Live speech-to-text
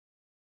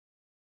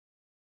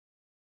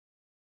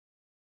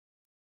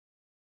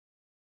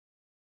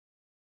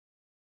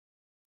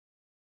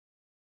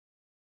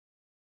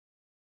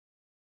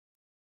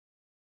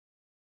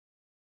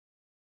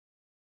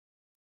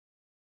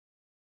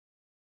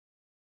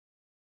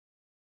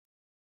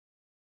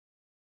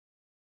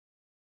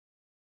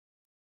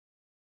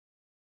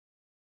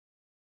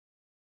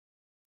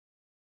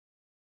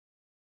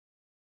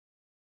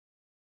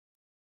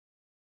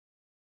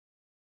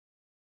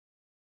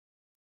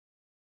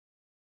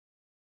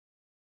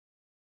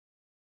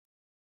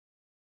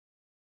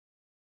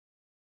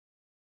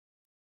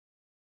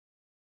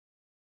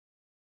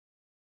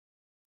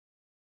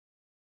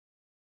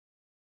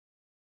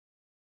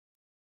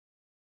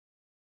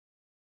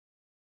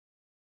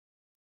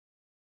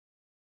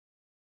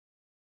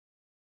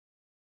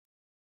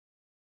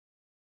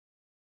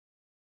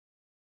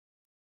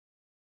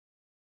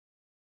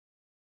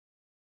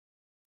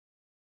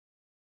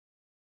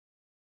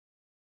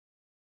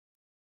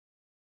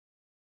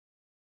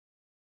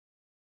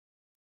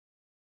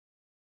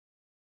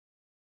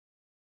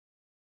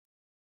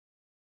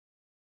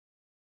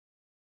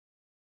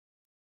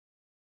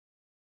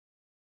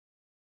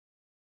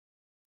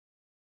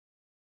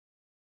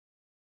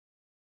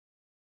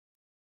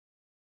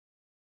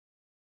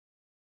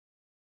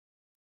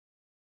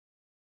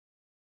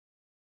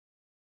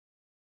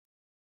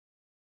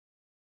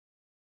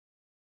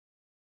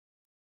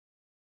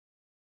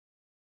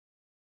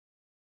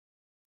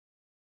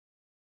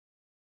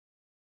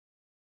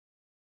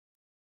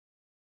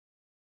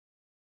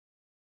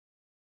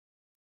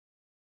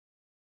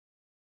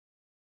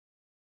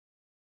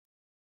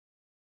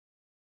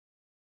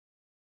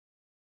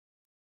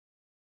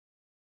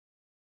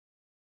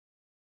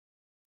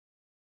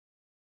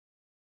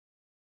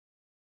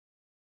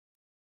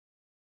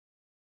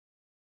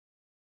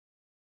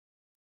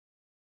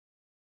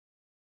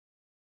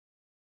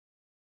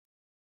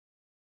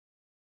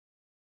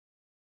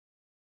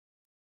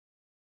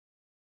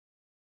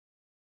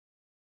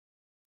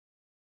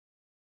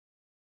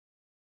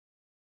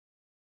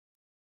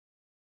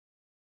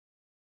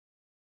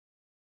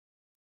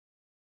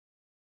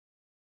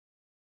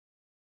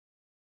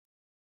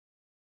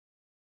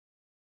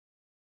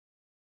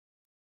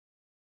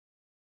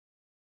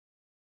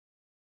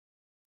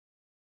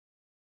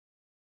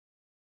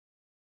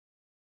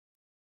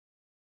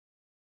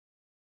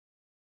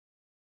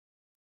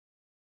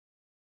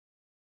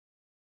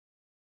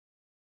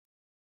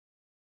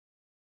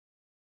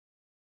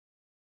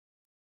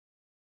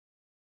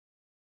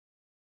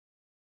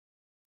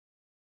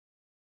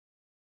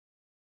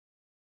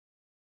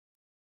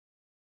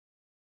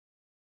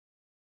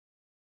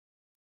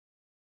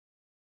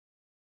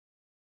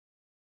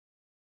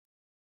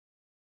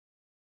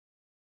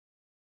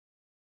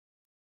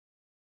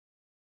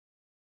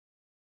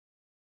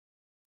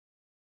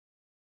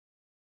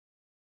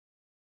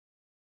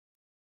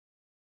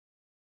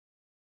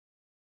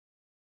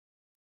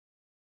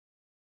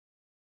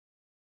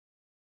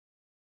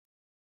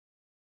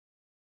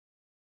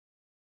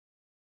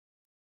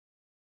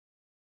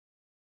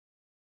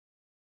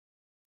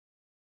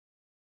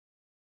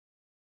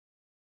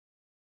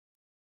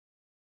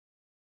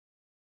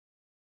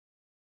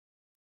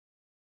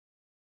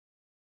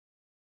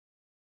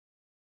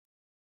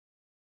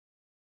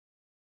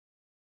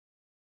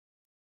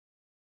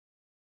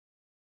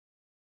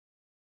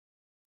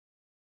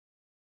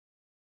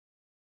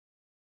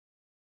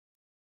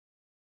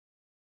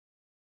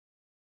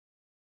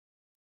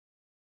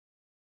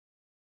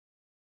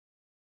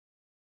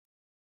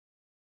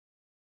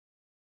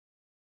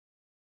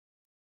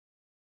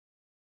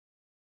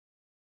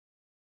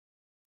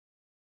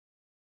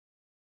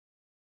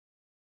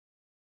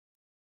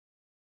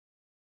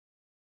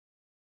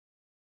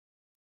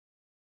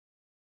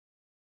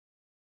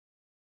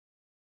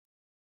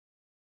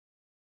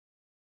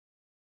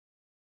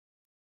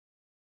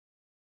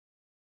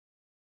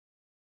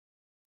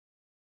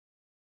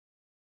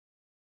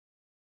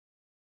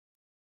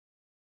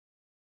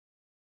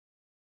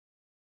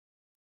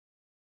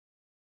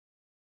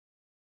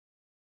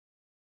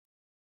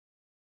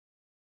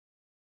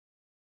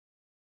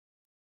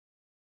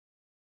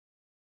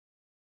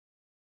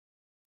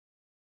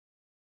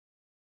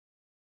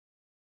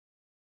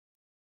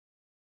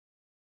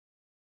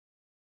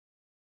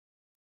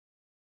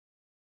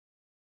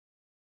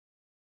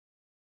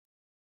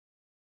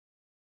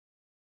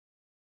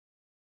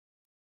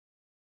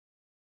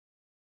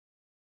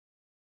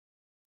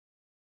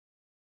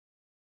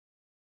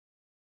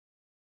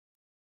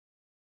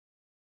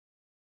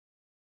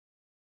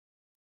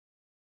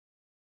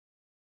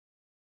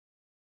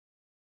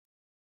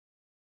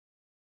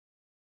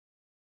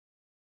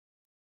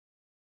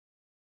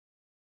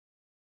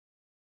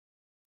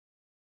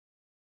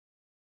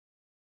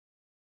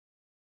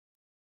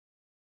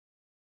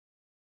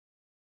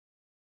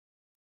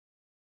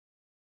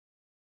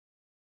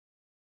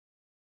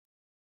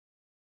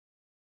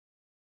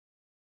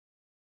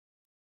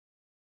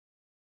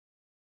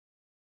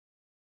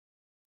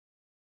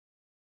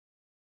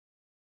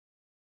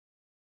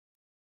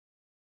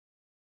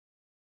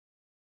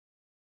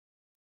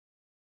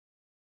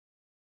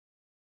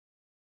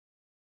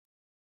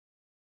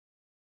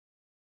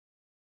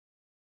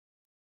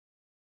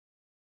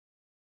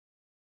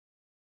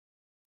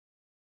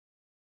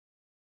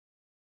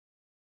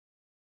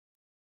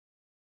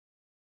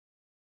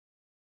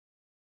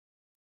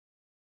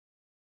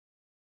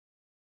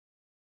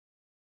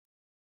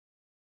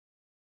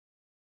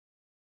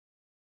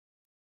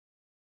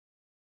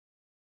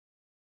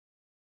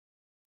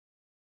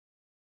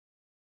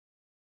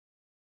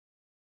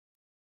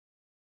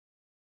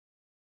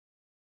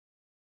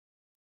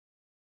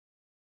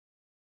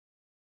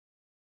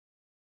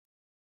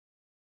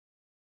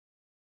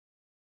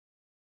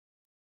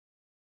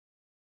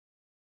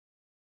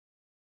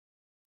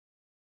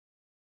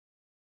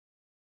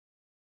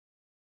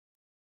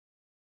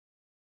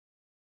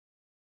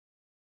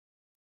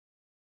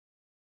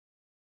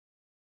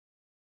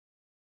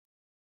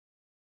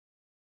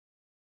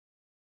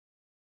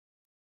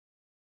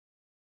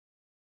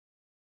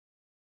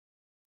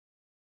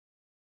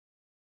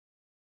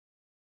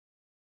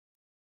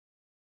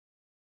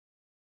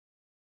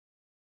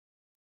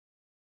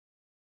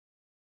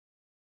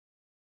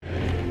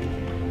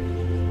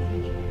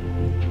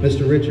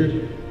Mr.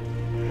 Richard,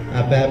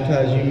 I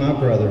baptize you, my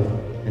brother,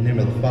 in the name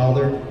of the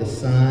Father, the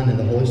Son, and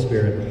the Holy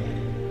Spirit.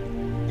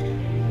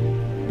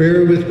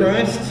 Buried with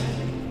Christ,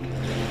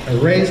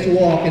 and raised to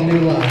walk in new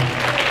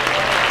life.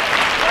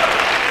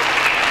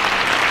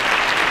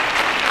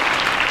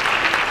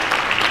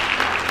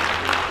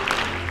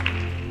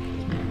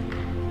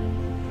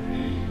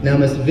 Now,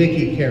 Miss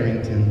Vicki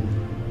Carrington.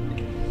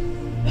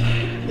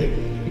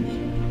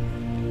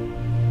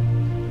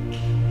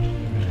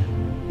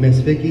 Miss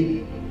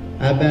Vicki,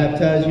 I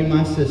baptize you,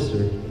 my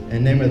sister, in the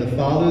name of the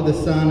Father, the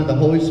Son, and the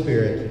Holy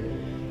Spirit.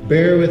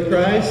 Buried with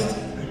Christ,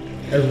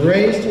 and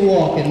raised to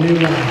walk in new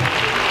life.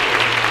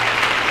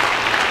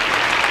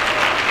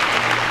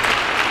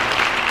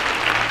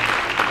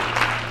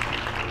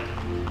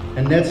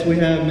 And next we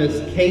have Miss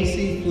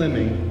Casey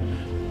Fleming.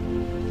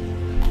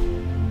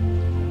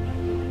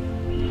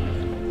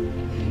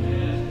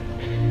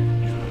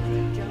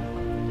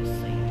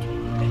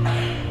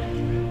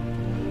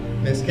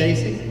 Miss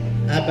Casey,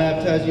 I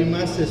baptize you,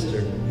 my sister,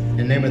 in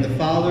the name of the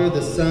Father,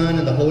 the Son,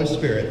 and the Holy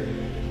Spirit.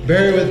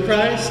 Buried with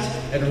Christ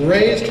and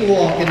raised to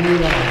walk in new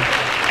life.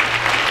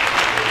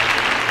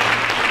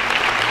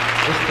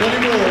 There's plenty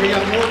more. We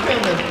got more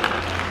coming.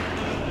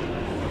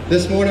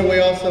 This morning we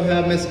also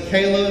have Miss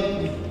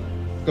Kayla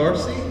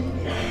Garcia.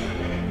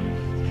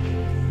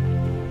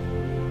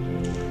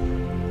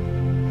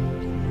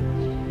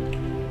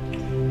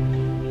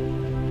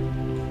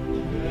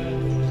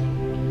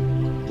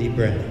 Deep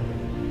breath.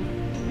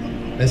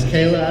 Miss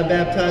Kayla, I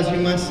baptize you,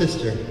 my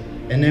sister,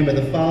 in the name of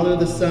the Father,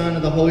 the Son,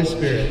 and the Holy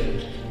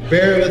Spirit.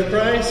 Buried with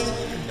Christ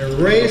and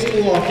raised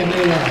to walk in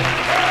new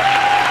life.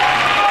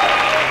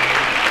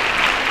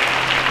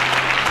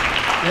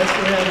 Next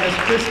we have Miss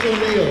Crystal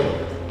Neal.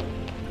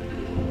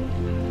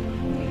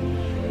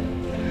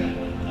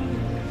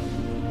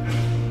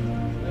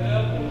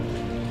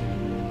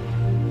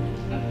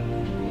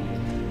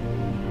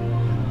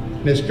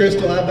 Miss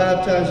Crystal, I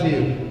baptize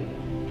you.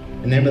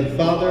 In the name of the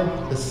Father,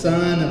 the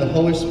Son, and the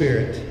Holy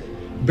Spirit.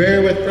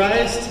 Buried with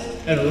Christ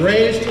and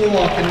raised to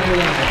walk in new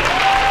life.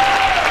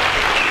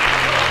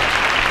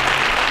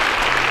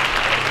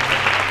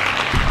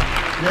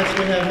 Next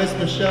we have Miss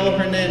Michelle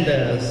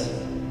Hernandez.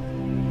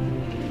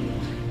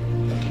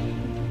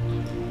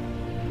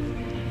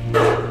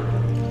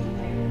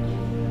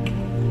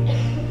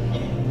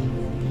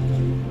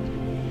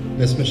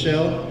 Miss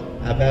Michelle,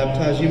 I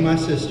baptize you, my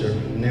sister,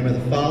 in the name of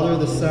the Father,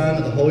 the Son,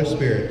 and the Holy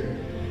Spirit.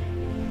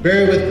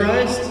 Buried with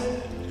Christ,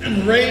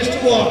 and raised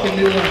to walk in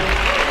new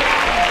life.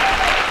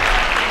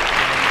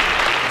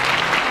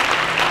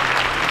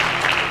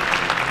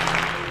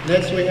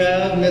 Next we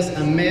have Miss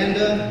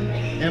Amanda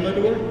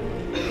Amador.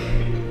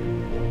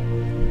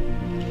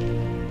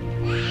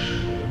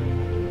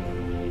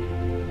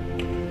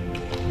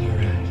 All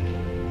right.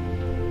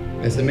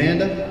 Miss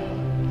Amanda,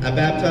 I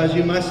baptize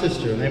you, my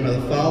sister, in the name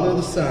of the Father,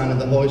 the Son, and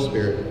the Holy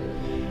Spirit.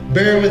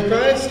 Buried with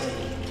Christ,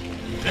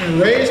 and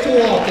raised to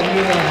walk in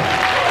new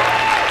life.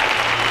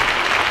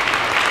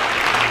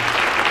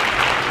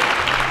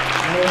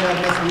 We have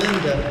Miss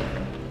Linda.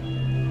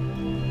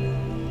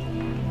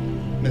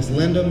 Miss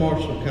Linda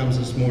Marshall comes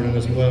this morning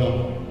as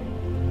well.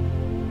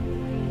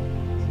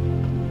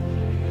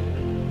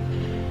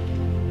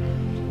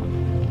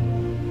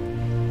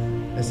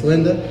 Miss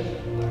Linda,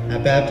 I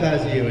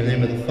baptize you in the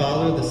name of the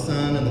Father, the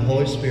Son, and the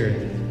Holy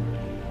Spirit.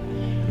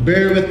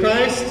 Buried with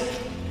Christ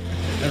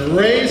and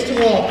raised to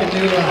walk in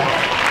new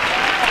life.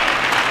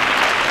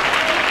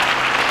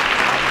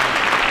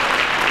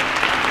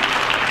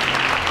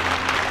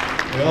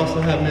 We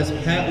also have Miss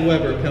Pat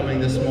Weber coming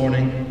this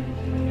morning.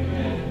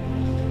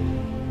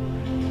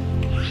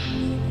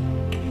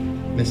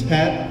 Miss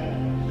Pat,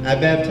 I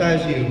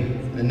baptize you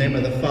in the name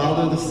of the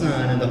Father, the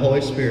Son, and the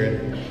Holy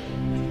Spirit.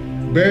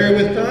 Buried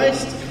with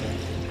Christ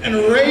and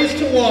raised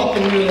to walk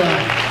in new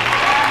life.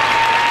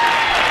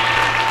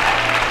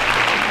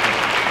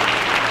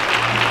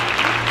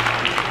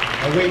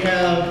 And we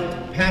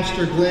have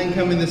Pastor Glenn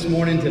coming this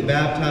morning to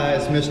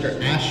baptize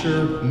Mr.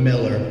 Asher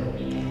Miller.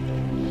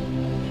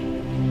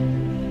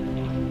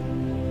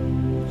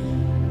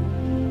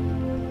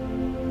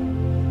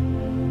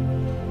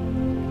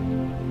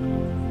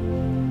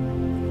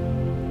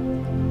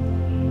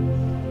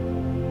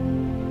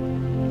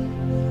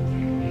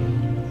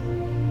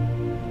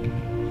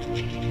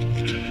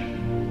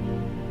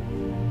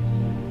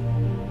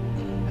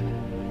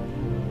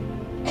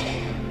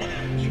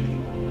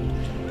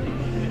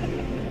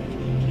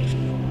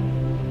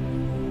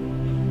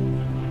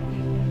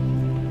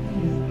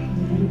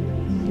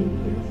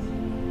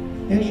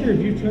 Asher,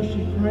 have you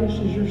trusted Christ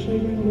as your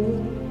Savior and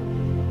Lord?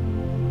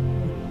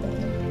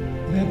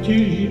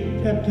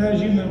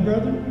 Baptize you, my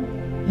brother,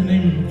 in the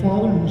name of the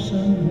Father, and the Son,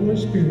 and the Holy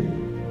Spirit.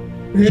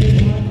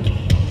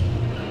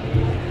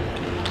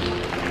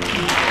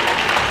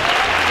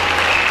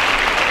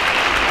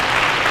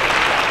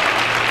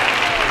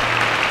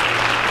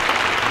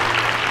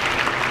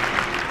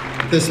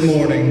 This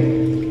morning,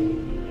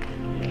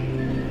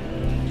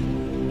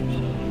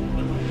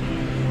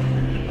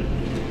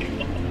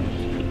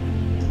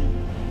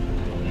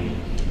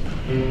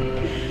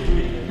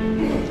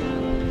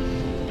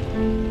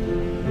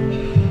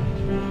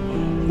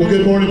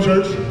 Good morning,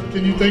 church.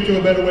 Can you think of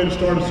a better way to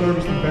start a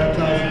service than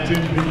baptizing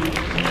 10 people?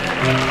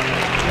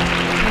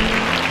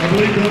 I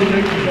believe Brother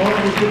Nathan's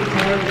arm was getting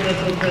tired, but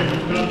that's okay.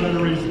 There's not a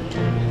better reason.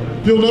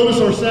 You'll notice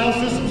our sound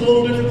system's a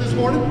little different this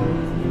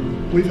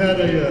morning. We've had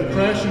a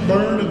crash and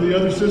burn of the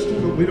other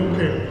system, but we don't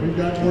care. We've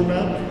got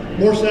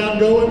more sound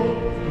going,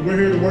 and we're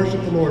here to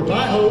worship the Lord.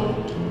 My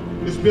hope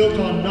is built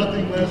on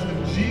nothing less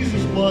than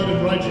Jesus' blood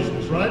and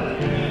righteousness, right?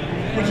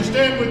 Would you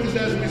stand with us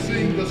as we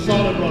sing the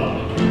Solid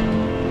Rock?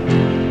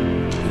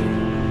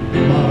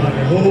 My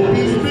hope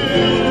is built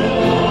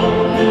on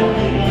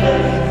nothing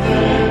less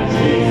than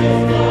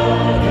Jesus'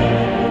 blood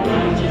and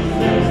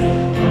righteousness.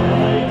 I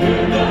do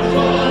not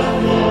trust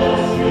the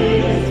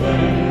sweetest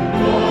friend,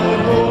 but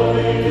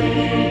wholly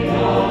lean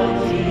on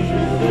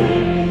Jesus'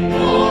 name.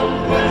 On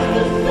Christ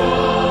the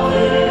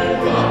solid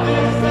rock I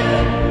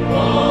stand,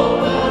 all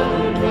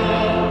other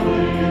ground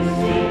is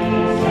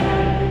sinking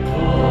sand.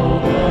 All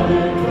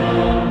other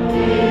ground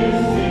is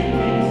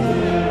sinking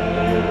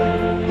sand.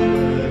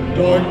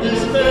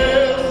 Darkness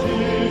fails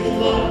his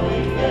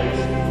lovely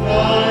face, I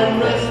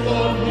rest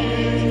on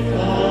his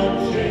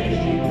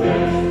unchanging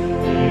grace.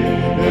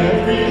 In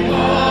every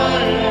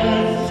high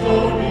and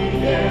stormy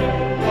air,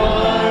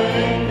 my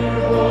anchor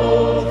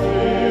holds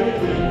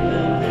within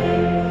the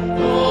veil.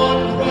 On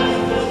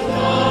Christ the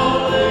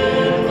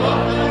solid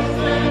rock I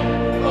stand,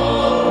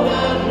 all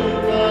other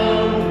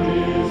ground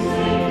is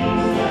sinking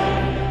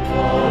sand.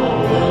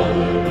 All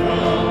other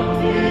ground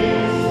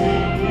is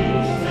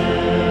sinking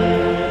sand.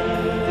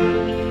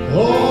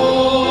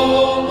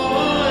 All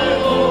my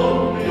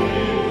hope is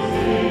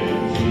in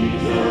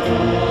Jesus.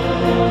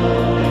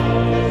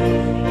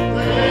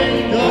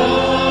 Thank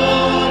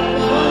God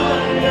my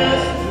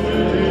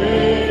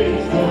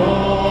yesterday's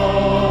gone.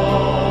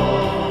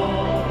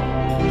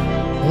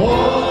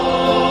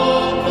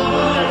 All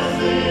my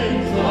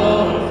sins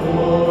are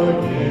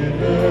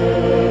forgiven.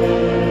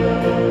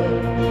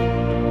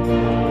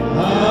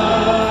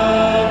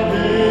 I've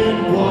been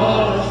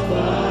washed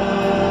by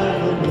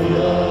the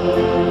blood.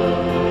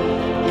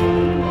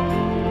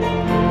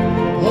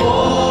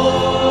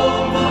 All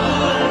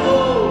my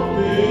hope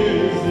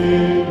is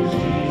in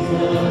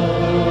Jesus.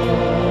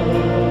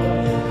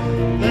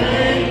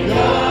 Thank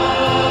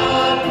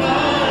God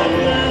my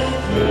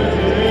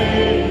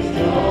yesterday's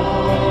gone.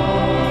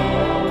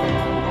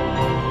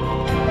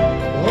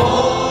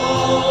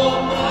 All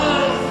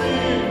my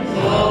sins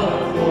are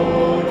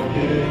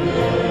forgiven.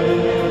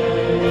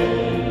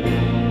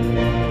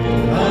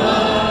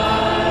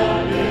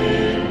 I've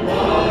been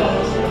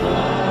washed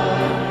by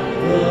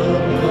the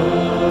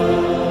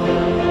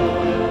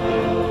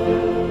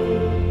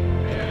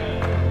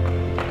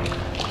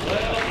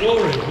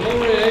Glory,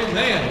 glory,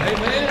 amen,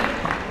 amen.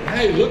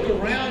 Hey, look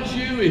around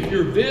you. If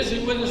you're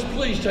visiting with us,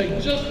 please take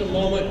just a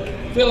moment,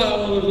 fill out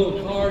one of those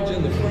little cards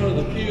in the front of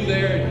the pew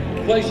there,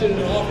 and place it in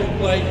an offering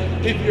plate.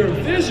 If you're a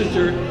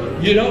visitor,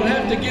 you don't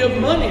have to give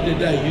money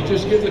today. You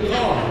just give the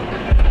card.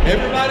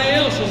 Everybody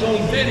else is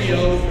on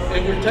video,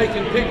 and we're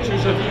taking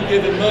pictures of you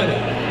giving money.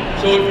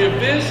 So if you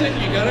visit,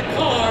 you got a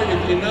card.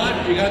 If you're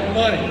not, you got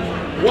money.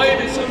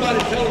 Wave at somebody,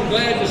 tell them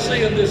glad to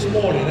see them this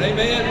morning.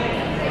 Amen.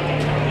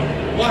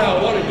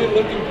 Wow, what a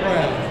good-looking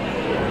crowd.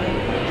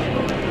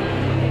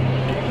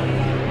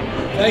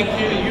 Thank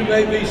you. You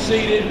may be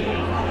seated.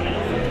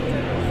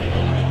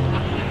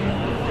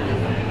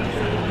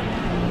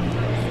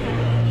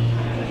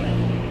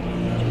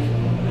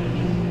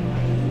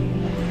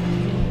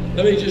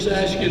 Let me just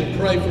ask you to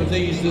pray for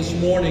these this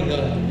morning,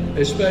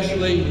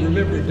 especially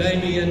remember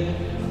Damien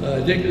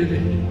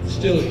Dickard,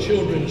 still at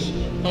Children's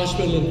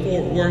Hospital in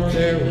Fort Worth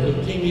there with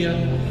leukemia.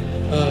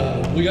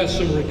 We got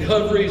some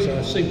recoveries.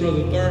 I see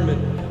Brother Thurman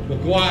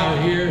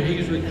McGuire here.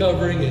 He's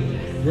recovering, and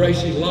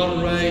Gracie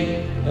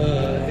Loneray,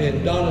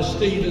 and Donna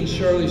Stevens,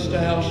 Shirley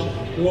Stouse,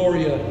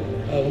 Gloria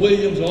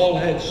Williams all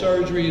had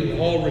surgery and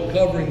all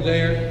recovering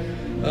there.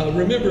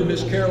 Remember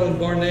Miss Carolyn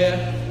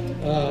Barnett.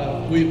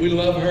 We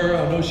love her.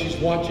 I know she's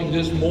watching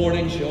this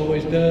morning. She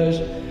always does.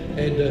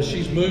 And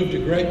she's moved to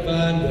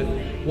Grapevine, but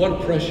what a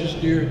precious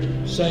dear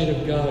saint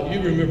of God.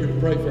 You remember to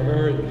pray for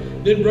her.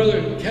 And then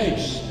Brother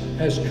Case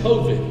has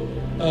COVID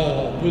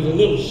with a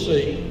little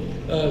c.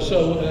 I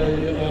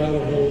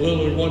don't know,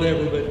 little or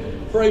whatever, but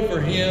pray for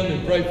him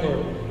and pray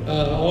for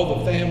all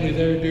the family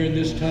there during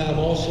this time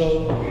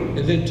also.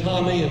 And then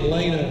Tommy and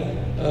Lena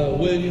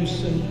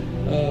Williamson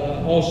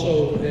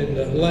also,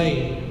 and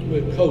Lane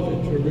with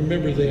COVID. So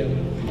remember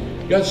them.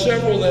 Got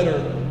several that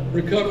are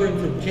recovering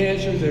from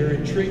cancer, that are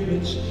in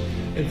treatments.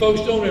 And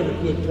folks, don't ever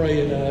quit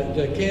praying.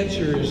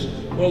 Cancer is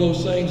one of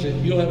those things that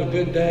you'll have a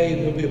good day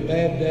and there'll be a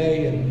bad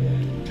day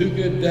and 2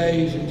 good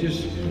days, and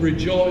just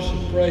rejoice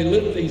and pray.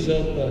 Lift these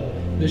up.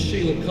 Miss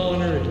Sheila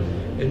Connor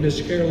and Miss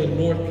Carolyn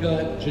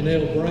Northcutt,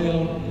 Janelle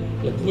Brown,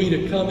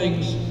 Laquita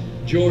Cummings,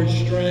 George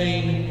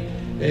Strain,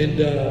 and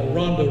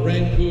Rhonda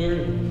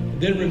Rancourt.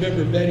 Then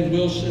remember Betty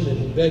Wilson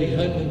and Betty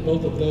Hutman,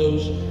 both of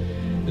those.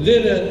 And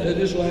then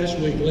this last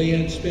week,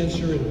 Leanne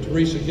Spencer and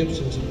Teresa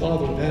Gibson's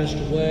father passed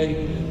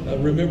away.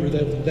 Remember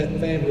that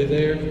family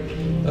there,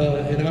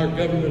 and our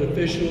government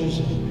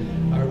officials.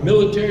 our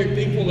military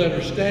people that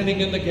are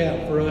standing in the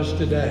gap for us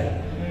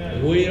today.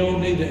 And we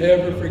don't need to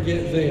ever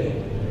forget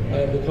them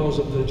because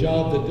of the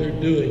job that they're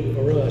doing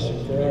for us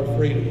and for our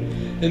freedom.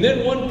 And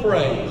then one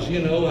praise.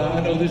 You know, I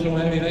know this don't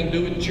have anything to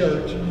do with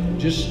church.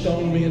 Just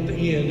stone me at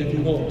the end if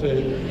you want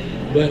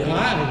to. But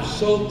I am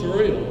so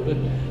thrilled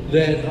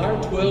that our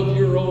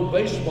 12-year-old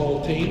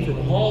baseball team from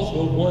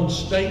Hallsville won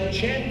state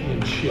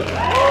championship.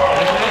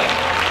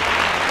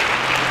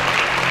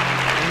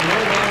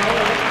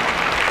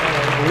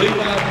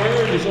 Levi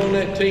Bird is on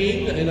that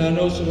team, and I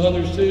know some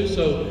others too,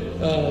 so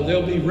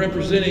they'll be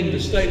representing the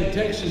state of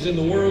Texas in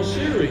the World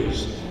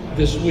Series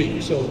this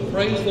week. So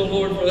praise the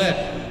Lord for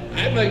that.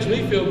 That makes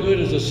me feel good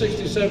as a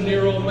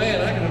 67-year-old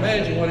man. I can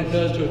imagine what it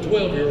does to a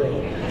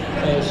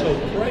 12-year-old. So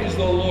praise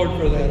the Lord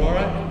for that, all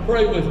right?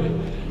 Pray with me.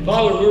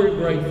 Father, we're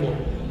grateful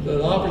for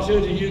the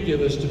opportunity you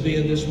give us to be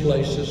in this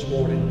place this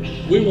morning.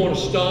 We want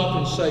to stop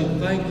and say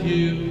thank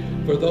you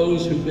for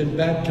those who've been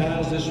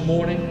baptized this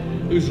morning,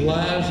 whose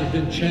lives have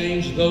been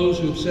changed, those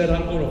who've said,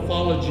 I'm going to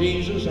follow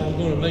Jesus, I'm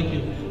going to make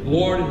you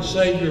Lord and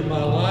Savior of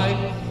my life.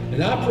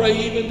 And I pray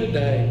even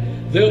today,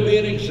 there'll be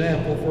an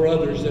example for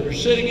others that are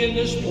sitting in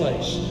this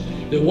place,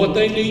 that what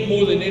they need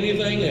more than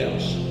anything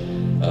else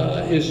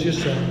is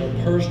just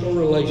a personal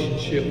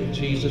relationship with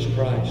Jesus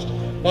Christ.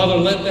 Father,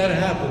 let that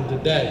happen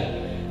today.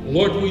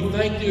 Lord, we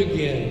thank you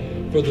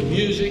again for the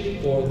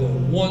music, for the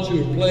ones who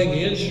are playing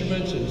the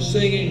instruments and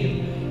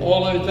singing and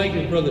all of it. Thank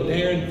you, Brother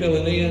Darren,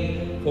 filling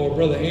in for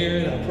Brother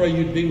Aaron. I pray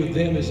you'd be with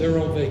them as they're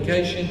on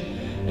vacation.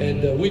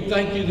 And we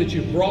thank you that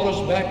you brought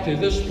us back to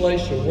this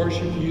place to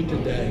worship you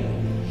today.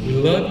 We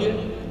love you,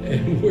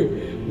 and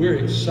we're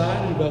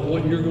excited about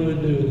what you're going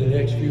to do in the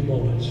next few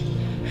moments.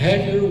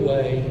 Have your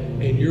way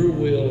and your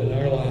will in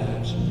our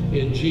lives.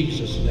 In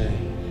Jesus'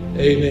 name,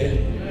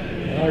 amen.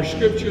 Our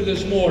scripture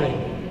this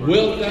morning,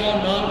 wilt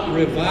thou not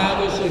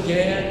revive us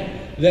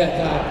again, that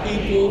thy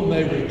people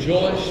may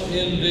rejoice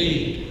in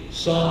thee?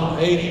 Psalm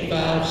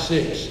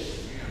 85:6.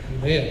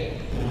 Amen.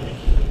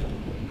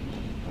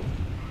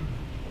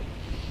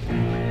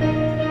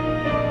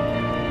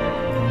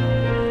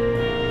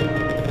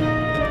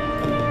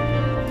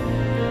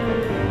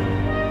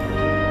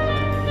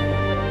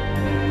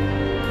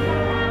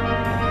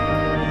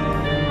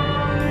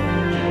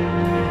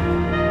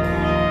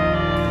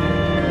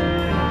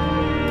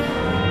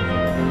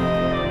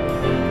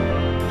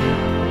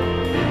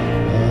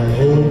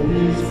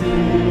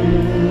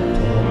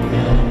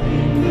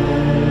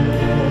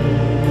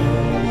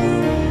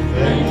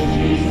 Thank you.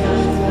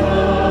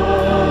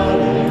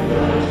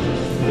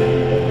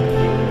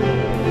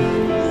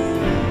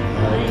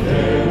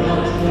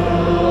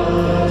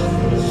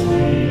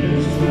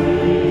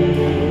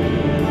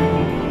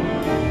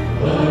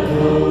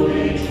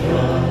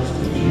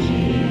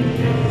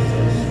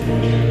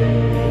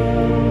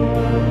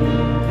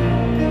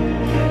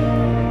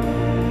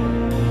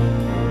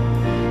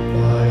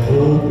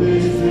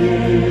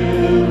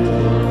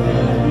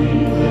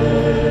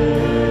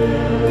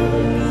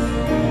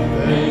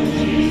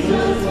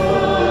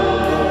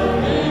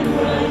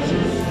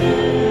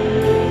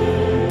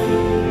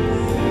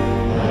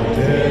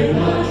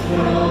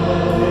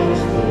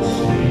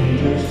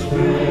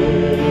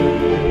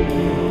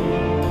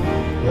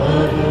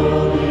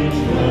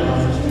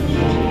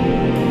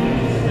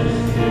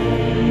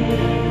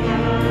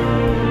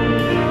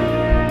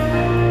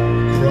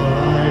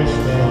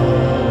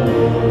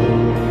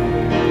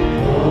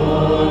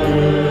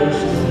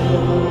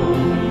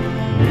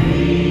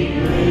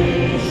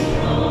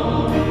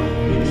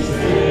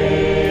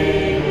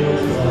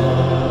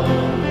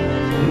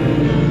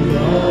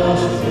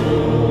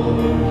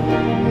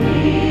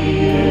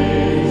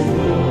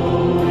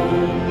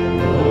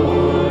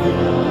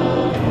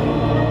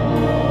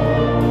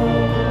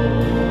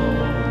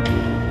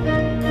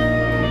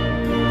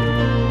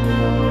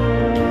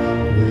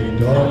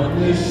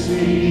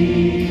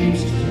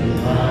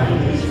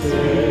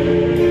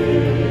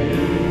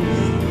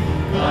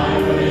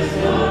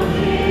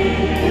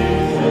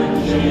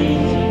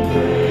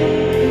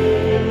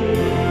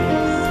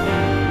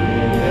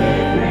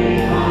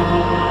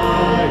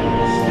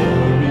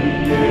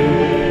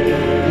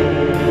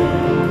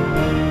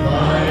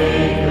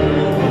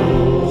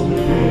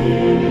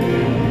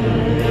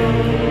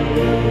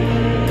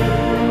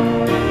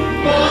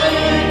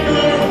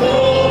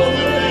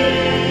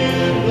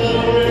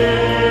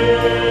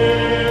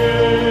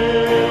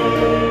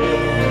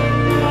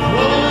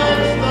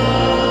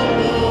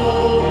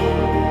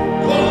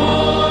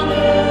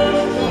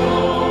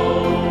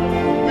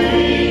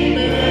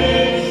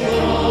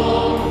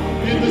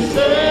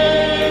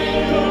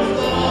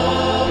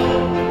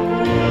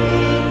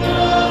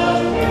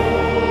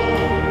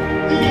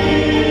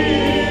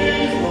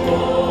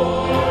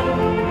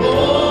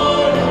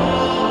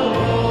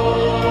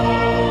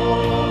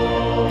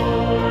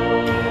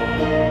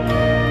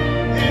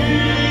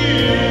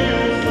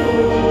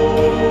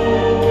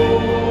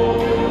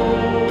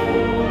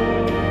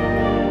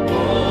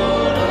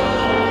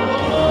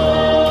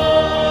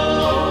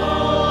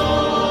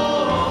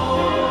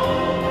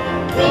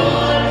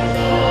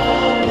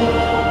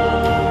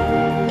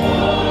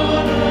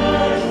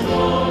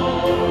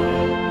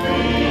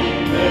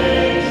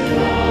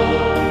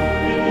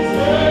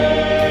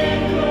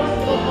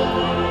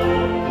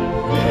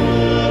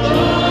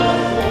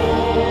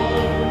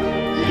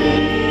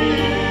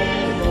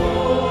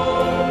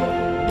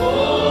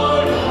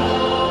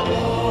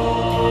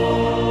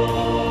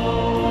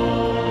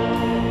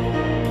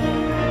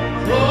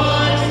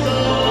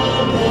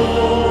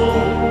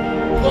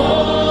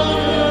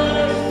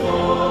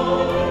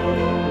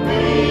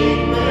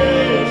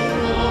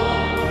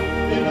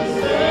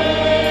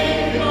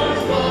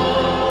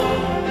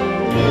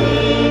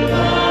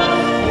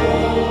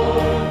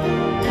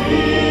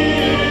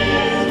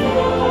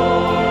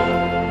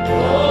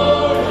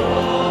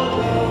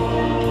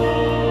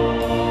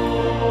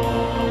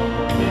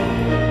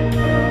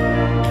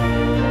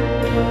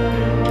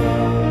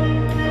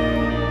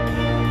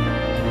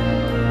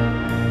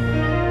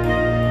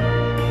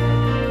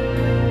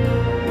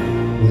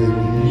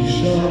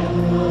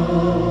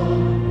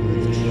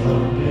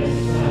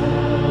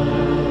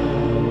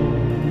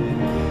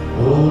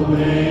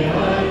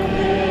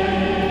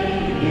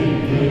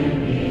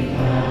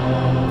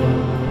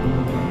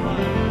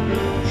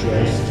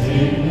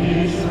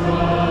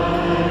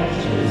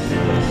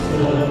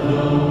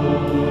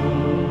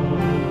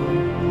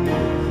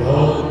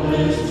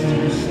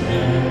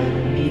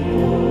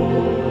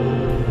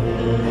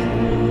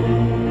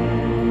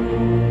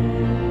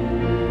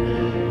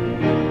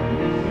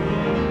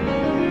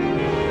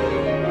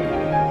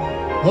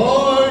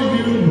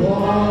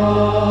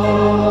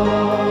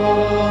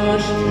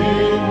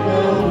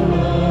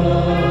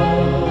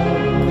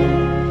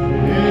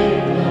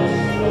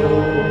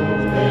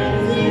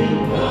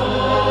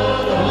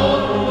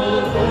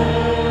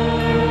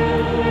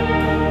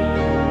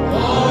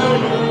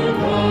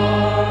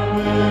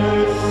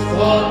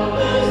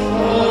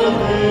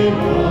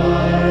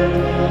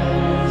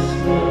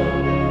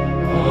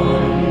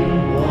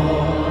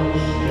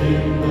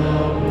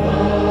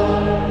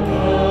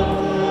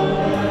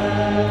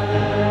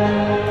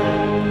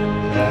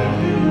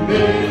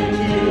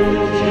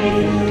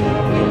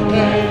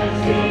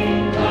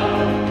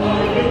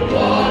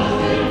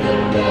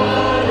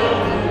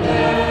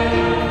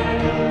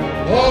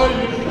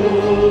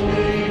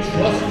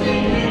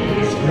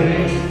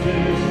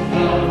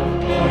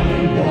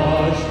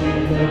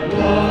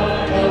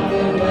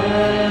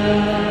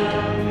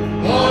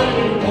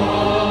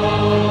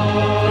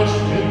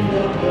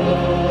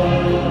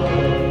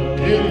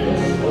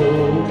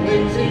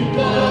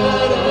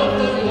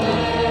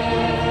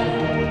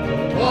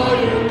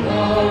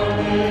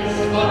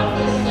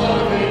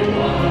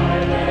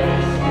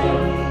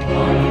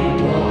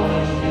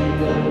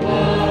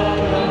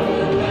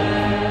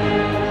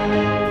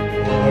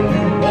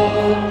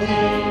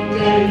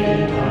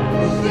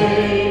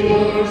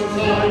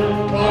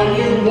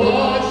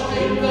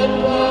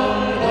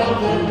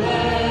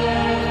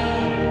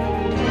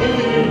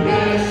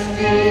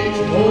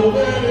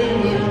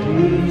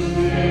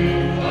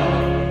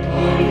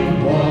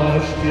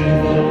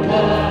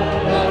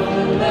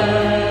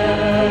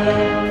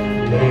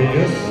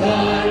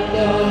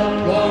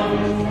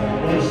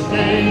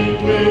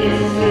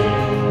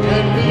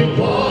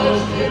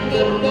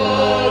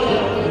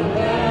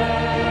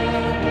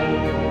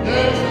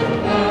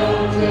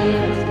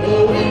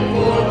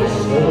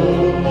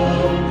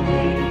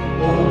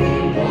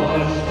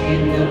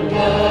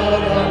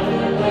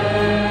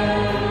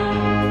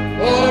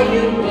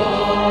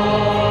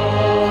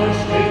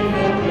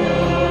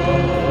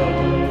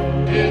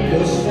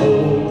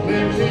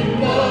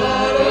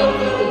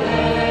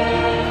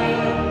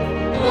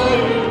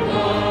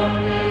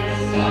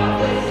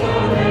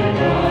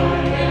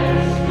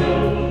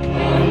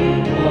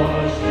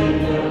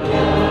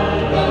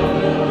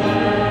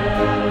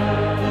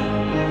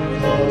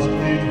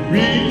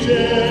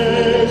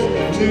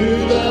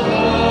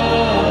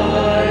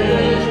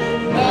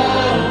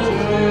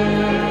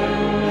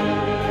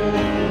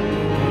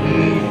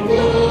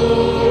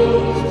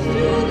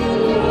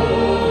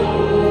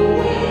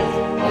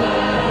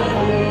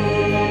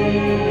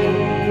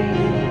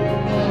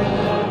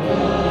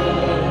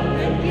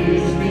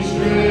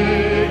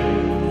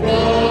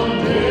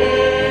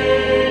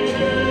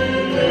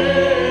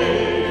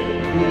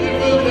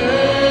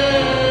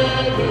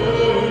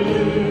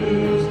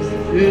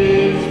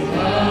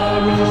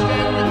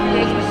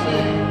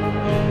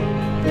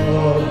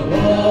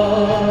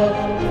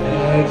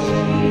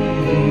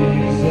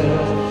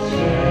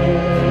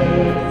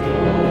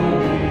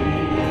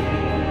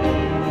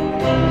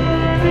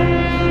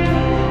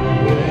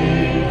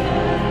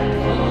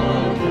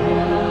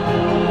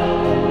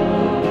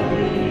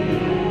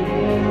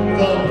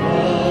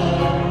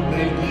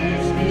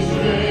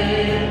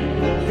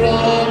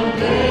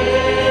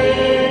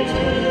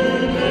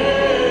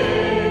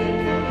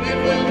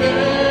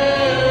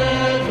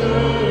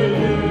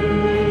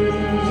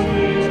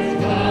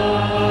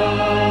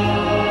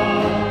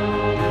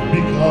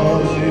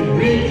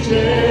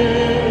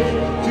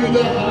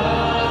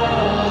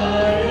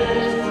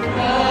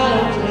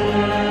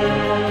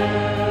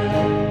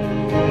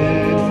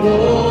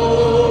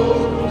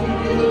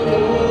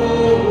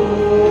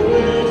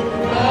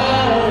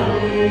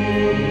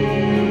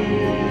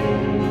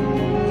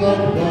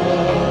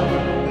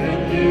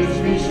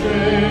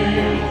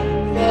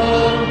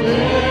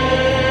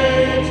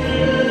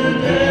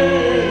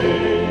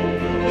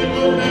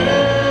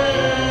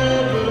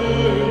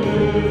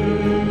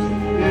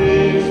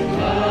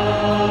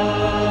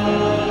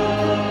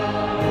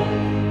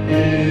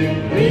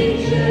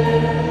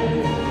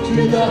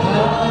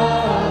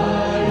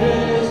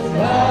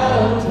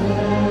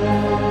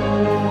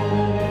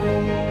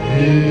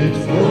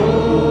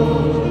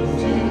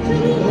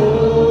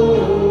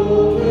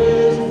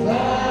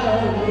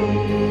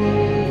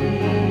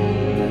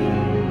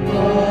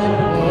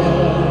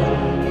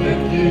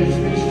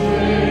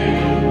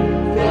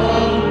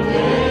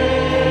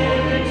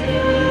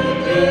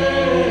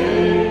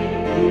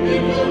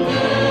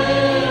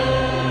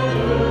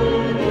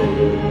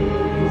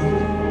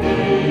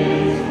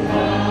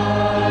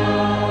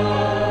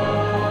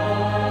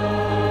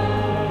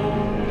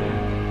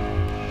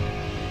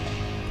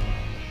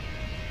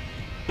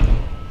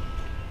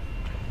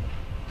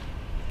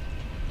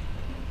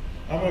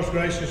 Our most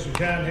gracious and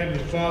kind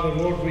Heavenly Father,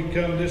 Lord, we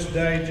come this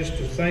day just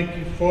to thank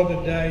you for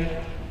the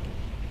day.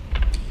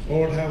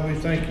 Lord, how we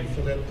thank you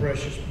for that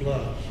precious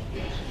blood.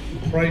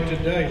 We pray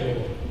today,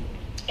 Lord,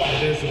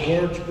 that as the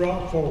words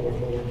brought forward,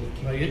 Lord,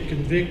 may it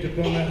convict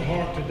upon that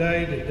heart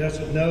today that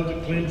doesn't know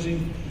the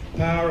cleansing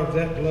power of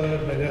that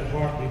blood. May that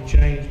heart be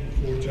changed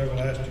before it's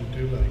everlasting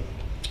too late.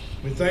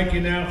 We thank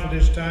you now for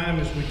this time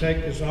as we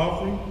take this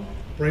offering.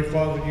 Pray,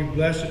 Father, that you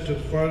bless it to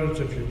the furtherance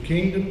of your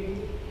kingdom.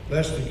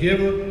 Bless the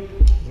giver.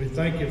 We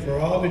thank you for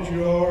all that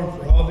you are and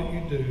for all that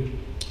you do.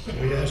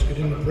 We ask it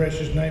in the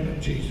precious name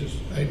of Jesus.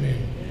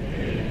 Amen.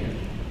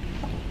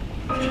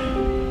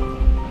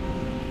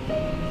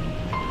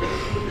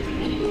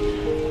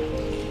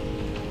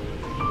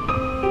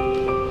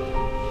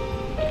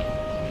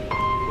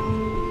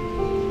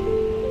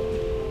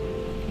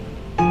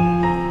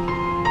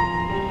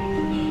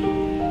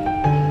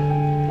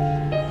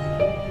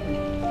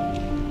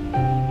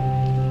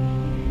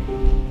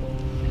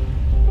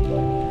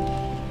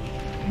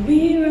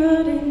 We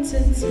rode into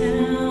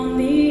town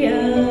the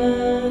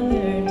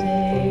other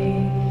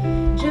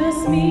day,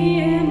 just me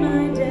and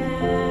my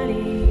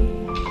daddy.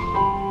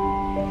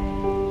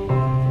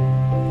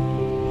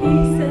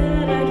 He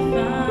said I'd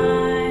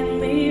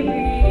finally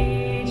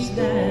reached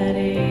that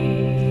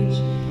age,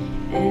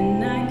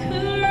 and I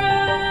could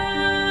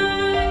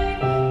ride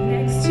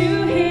next to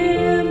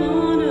him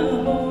on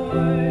a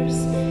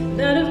horse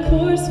that of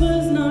course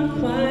was not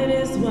quite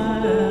as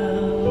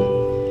wild.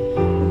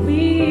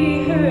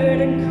 We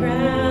heard a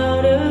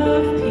crowd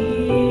of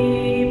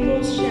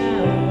people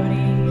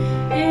shouting,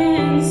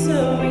 and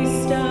so we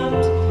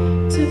stopped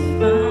to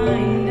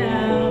find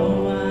out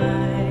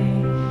why.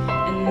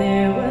 And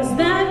there was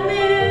that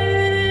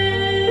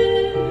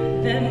man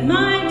that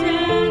my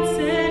dad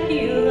said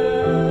he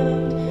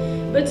loved,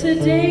 but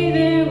today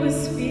there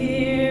was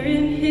fear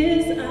in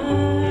his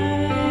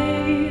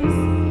eyes.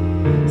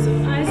 So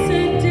I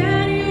said,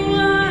 Daddy,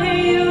 why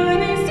are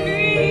they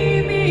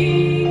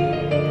screaming?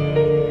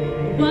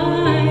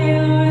 Why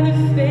are the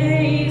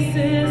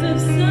faces of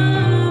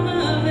some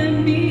of them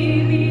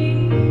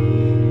beaming?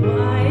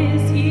 Why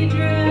is he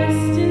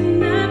dressed in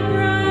that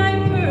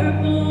bright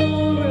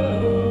purple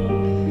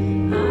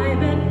robe? I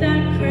bet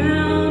that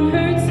crown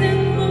hurts him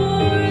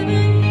more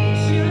than he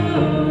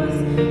shows.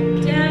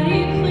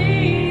 Daddy,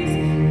 please,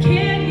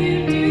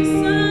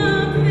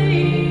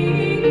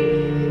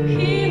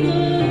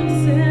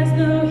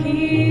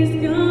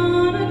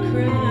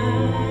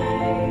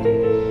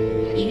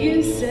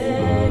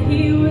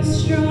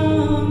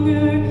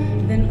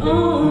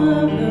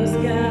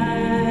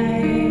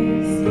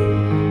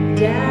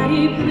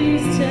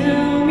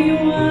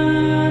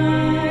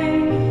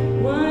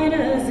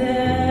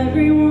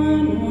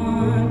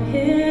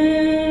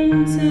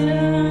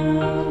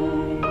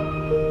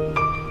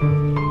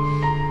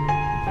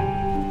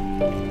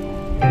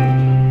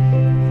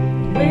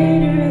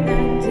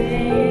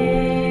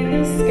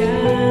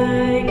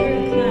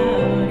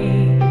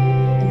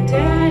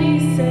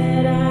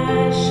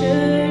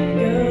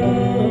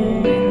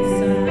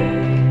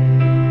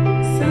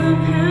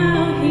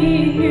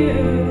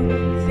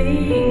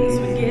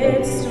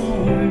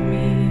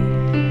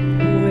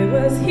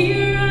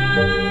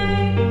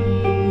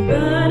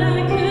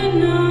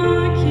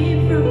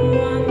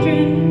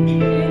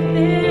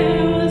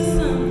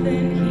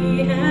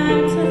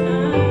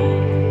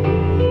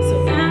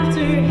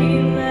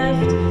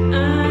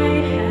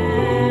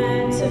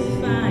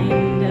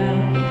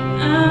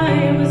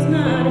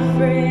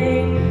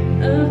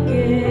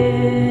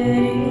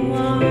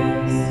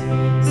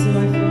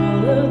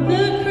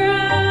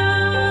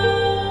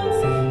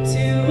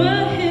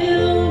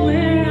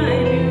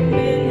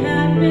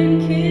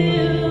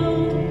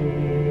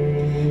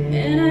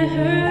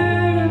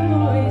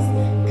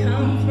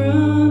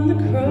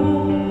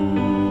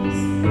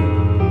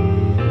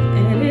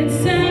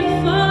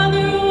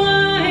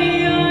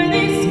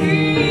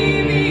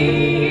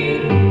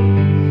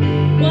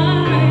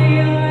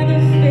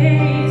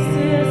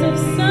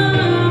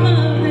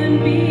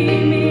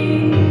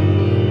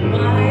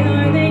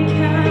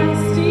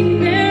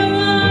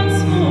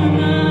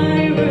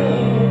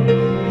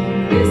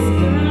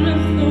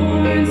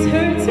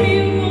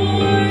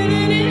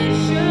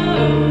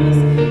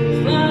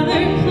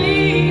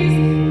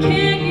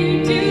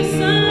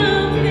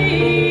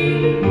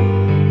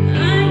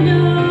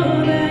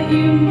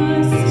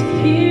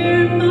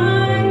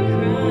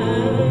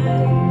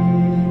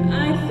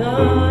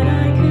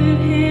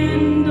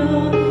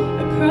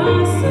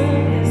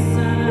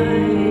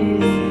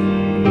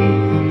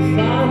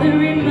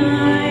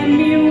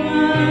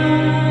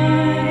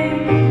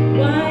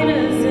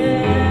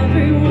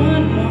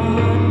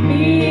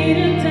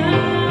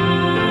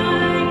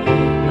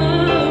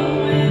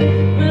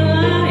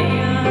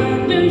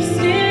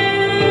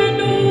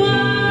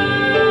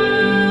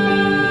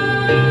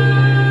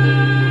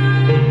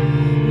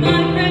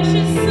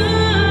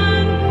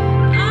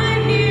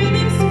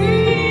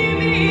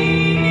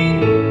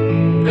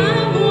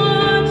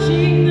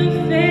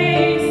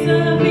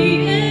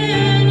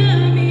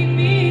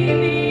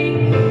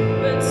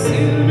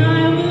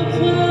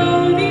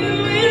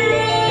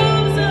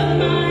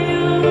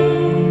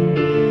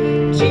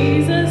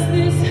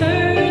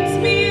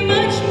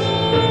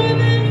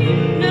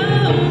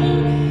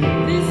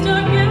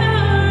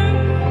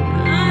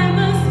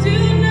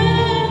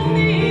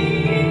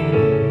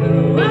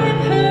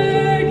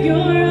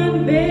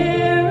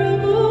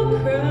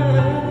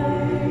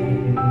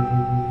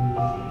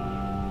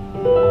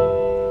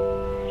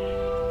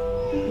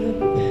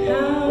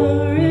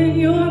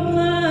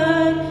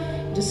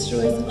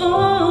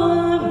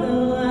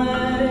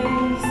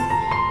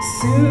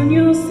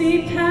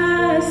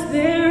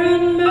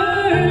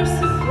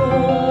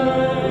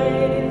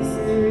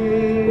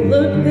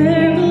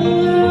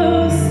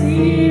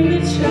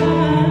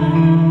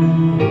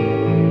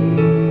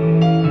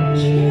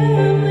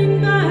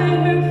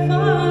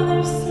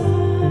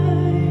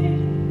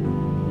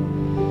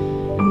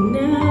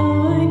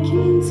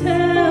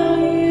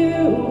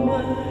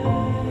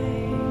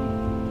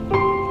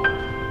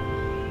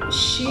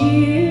 She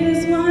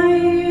is why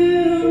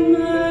you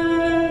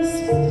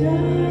must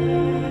die.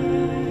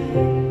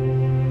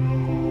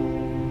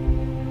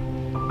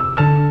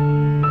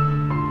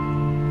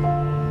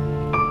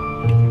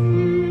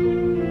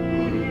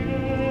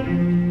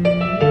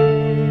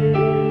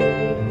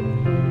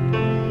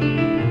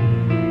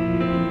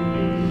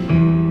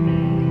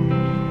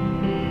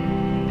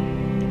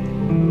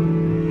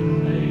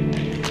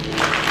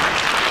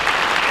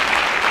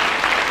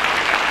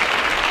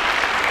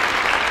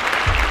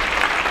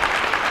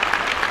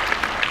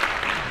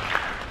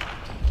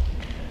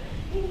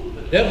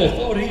 Devil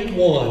thought he had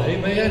won.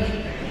 Amen.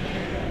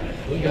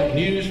 We got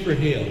news for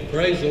him.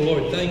 Praise the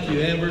Lord. Thank you,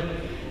 Amber.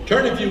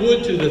 Turn, if you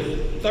would, to the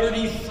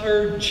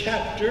 33rd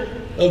chapter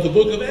of the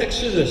book of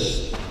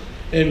Exodus.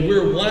 And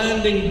we're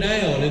winding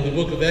down in the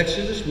book of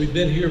Exodus. We've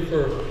been here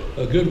for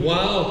a good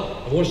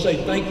while. I want to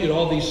say thank you to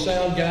all these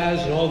sound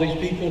guys and all these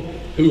people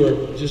who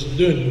are just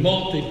doing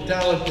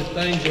multi-talented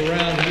things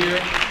around here.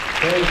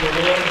 Praise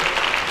the Lord.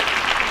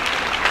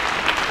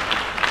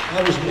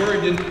 I was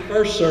worried in the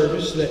first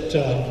service that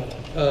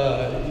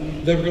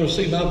they were going to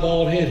see my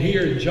bald head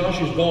here and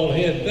Josh's bald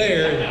head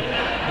there.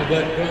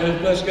 But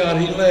bless God,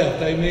 he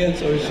left. Amen.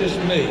 So it's just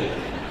me.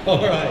 All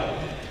right.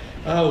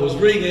 I was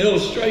reading an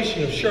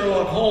illustration of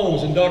Sherlock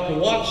Holmes and Dr.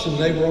 Watson.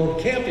 They were on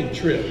a camping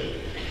trip.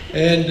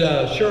 And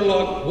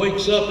Sherlock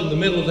wakes up in the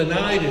middle of the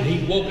night, and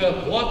he woke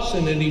up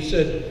Watson and he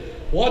said,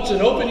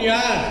 "Watson, open your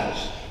eyes.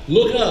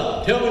 Look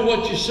up. Tell me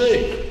what you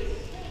see."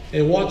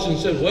 And Watson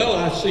said, "Well,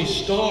 I see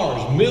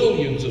stars,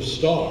 millions of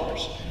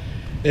stars."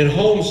 And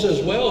Holmes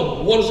says,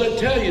 "Well, what does that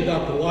tell you,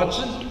 Dr.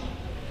 Watson?"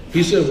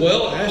 He said,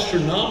 "Well,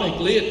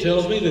 astronomically, it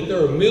tells me that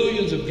there are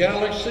millions of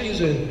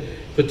galaxies and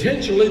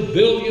potentially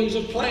billions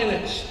of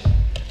planets.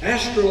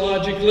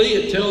 Astrologically,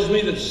 it tells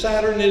me that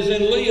Saturn is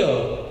in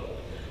Leo.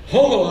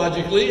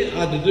 Homologically,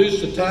 I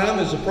deduce the time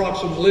is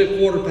approximately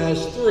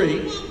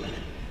 3:15.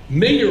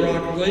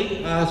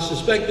 Meteorologically, I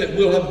suspect that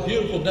we'll have a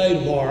beautiful day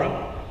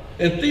tomorrow.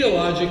 And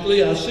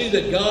theologically, I see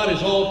that God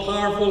is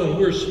all-powerful and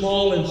we're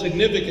small and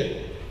insignificant."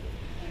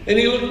 And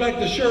he looked back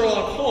to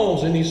Sherlock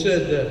Holmes and he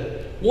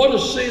said, "What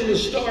does seeing the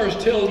stars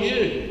tell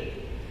you?"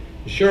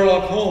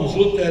 Sherlock Holmes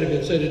looked at him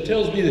and said, "It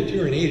tells me that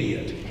you're an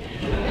idiot.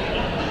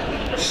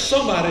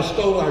 Somebody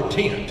stole our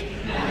tent."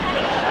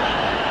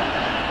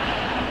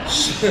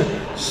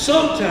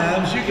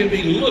 Sometimes you can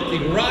be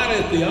looking right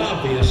at the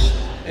obvious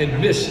and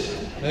miss it.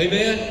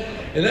 Amen?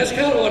 And that's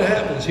kind of what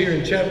happens here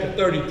in chapter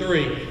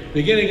 33,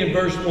 beginning in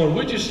verse 1.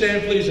 Would you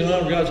stand, please, in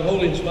honor of God's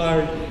holy,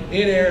 inspired,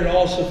 inerrant,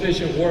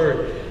 all-sufficient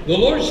word? "The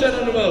Lord said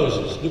unto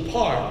Moses,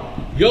 Depart,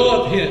 go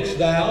up hence,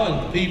 thou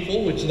and the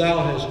people which thou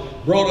hast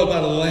brought up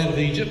out of the land of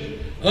Egypt,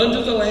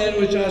 unto the land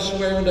which I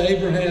swear unto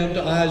Abraham,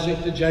 to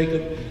Isaac, to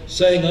Jacob,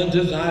 saying,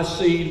 Unto thy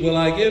seed will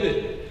I give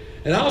it.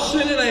 And I'll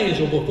send an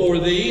angel before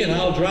thee, and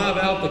I'll drive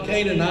out the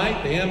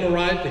Canaanite, the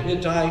Amorite, the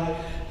Hittite,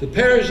 the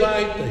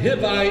Perizzite, the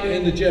Hivite,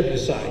 and the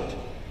Jebusite,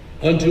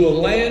 unto a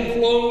land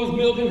flowing with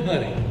milk and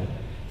honey.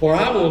 For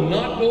I will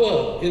not go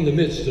up in the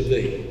midst of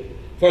thee.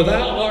 For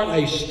thou art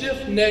a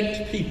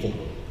stiff-necked people,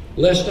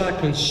 lest I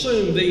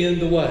consume thee in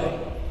the way."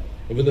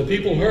 And when the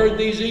people heard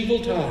these evil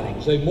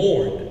tidings, they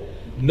mourned.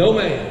 No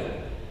man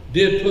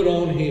did put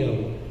on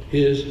him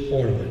his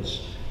ornaments.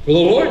 For the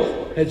Lord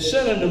had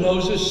said unto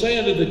Moses,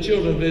 saying to the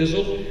children of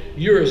Israel,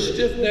 "You're a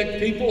stiff-necked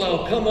people.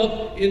 I'll come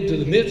up into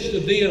the midst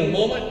of thee in a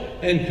moment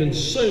and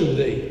consume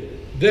thee.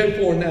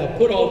 Therefore now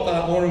put off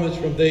thy ornaments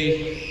from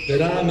thee,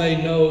 that I may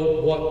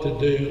know what to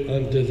do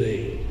unto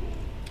thee."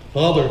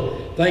 Father,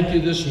 thank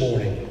you this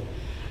morning.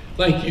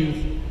 Thank you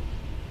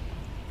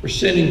for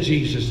sending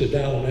Jesus to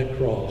die on that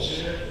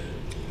cross.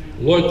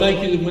 Lord,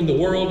 thank you that when the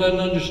world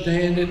doesn't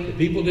understand it, the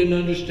people didn't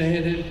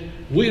understand it,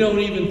 we don't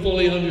even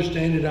fully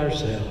understand it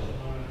ourselves.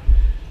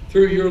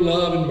 Through your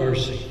love and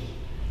mercy,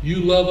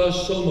 you love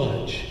us so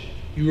much,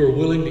 you are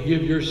willing to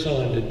give your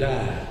Son to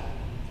die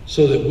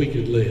so that we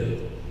could live.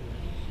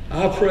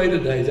 I pray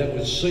today that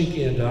would sink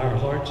into our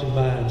hearts and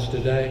minds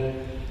today.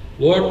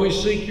 Lord, we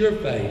seek your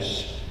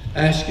face.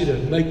 Ask you to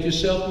make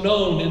yourself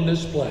known in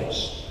this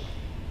place.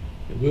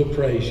 And we'll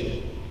praise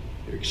you.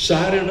 We're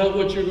excited about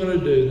what you're going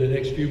to do in the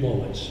next few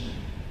moments.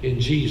 In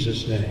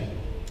Jesus' name,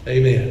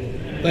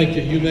 amen. Thank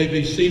you. You may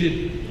be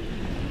seated.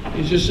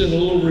 It's just in a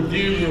little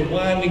review. We're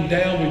winding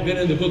down. We've been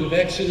in the book of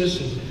Exodus,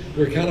 and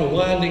we're kind of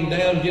winding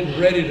down, getting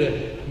ready to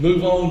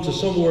move on to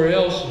somewhere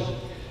else. And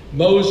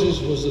Moses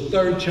was the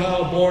third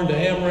child born to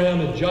Amram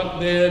and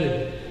Jochebed,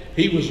 and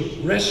he was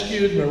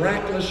rescued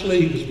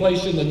miraculously. He was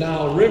placed in the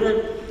Nile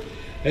River,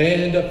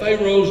 and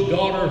Pharaoh's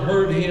daughter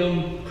heard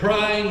him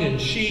crying, and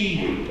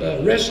she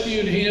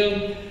rescued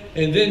him,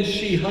 and then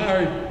she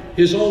hired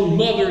his own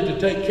mother to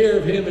take care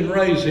of him and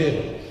raise him.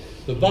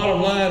 The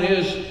bottom line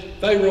is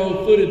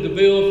Pharaoh footed the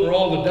bill for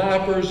all the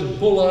diapers and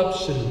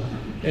pull-ups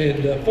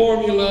and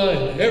formula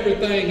and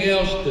everything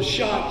else, the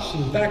shots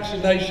and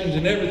vaccinations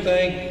and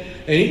everything,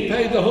 and he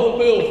paid the whole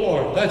bill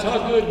for it. That's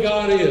how good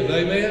God is,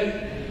 amen?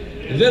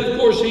 And then, of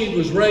course, he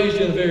was raised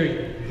in a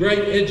very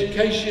great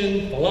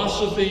education,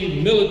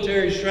 philosophy,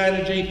 military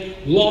strategy,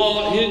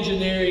 law,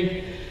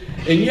 engineering,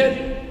 and yet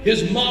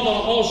his mama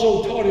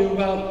also taught him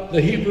about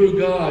the Hebrew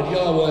God,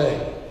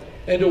 Yahweh,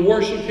 and to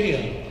worship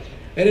him.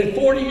 And at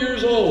 40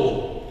 years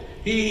old,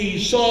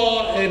 he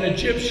saw an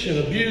Egyptian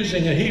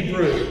abusing a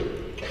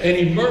Hebrew, and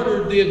he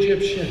murdered the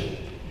Egyptian.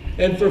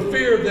 And for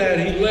fear of that,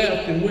 he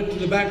left and went to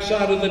the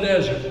backside of the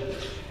desert.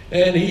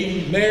 And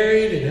he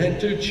married and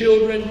had 2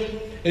 children.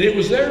 And it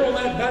was there on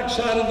that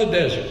backside of the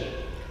desert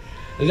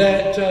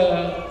that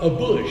a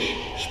bush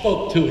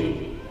spoke to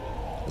him.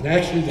 And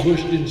actually the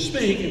bush didn't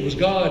speak, it was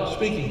God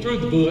speaking through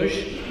the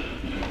bush.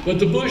 But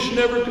the bush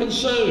never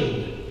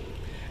consumed.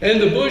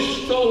 And the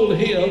bush told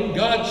him,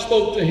 God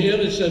spoke to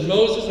him and said,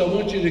 Moses, I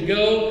want you to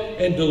go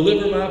and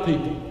deliver my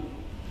people.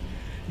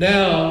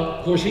 Now,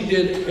 of course, he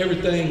did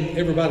everything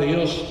everybody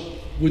else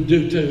would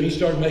do too. He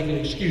started making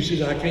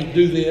excuses. I can't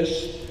do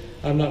this.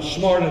 I'm not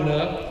smart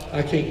enough.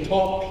 I can't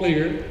talk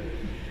clear.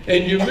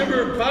 And you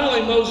remember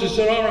finally Moses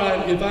said, all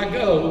right, if I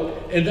go,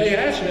 and they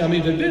asked me, I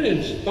mean, they've been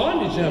in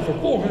bondage now for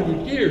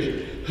 400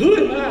 years. Who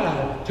am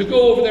I to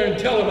go over there and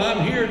tell them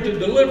I'm here to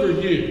deliver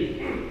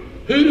you?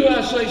 Who do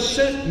I say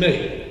sent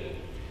me?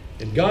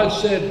 And God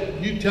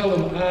said, you tell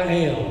them I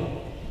am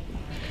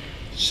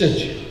sent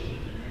you.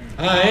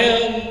 I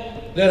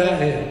am that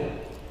I am.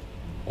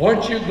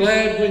 Aren't you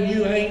glad when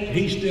you ain't,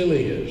 he still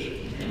is?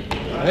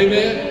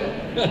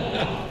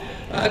 Amen?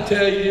 I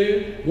tell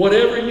you,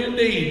 whatever you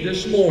need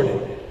this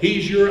morning,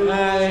 he's your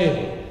I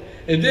am.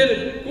 And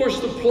then, of course,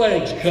 the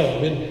plagues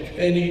come.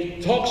 And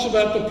he talks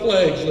about the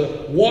plagues,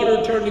 the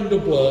water turning to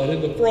blood,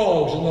 and the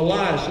frogs, and the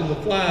lice, and the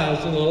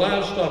flies, and the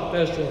livestock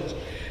pestilence,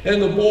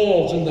 and the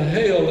boils, and the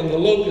hail, and the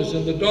locusts,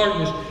 and the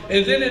darkness.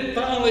 And then it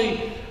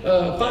finally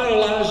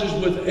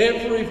finalizes with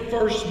every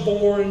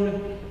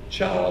firstborn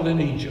child in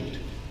Egypt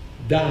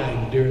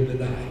dying during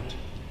the night.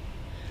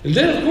 And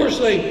then, of course,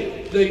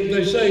 they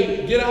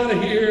say, get out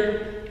of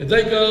here. And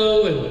they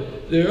go,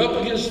 and they're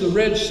up against the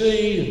Red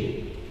Sea,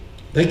 and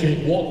they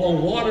can't walk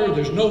on water.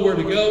 There's nowhere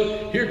to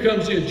go. Here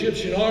comes the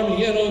Egyptian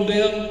army in on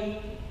them.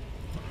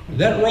 And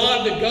that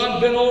rod that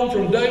God's been on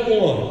from day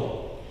one.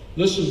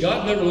 Listen,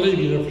 God never leave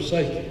you nor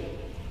forsake you.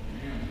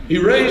 He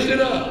raised it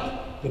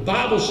up. The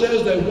Bible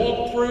says they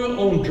walked through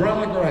on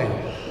dry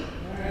ground.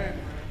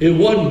 It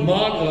wasn't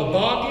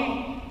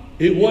boggy.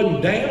 It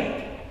wasn't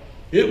damp.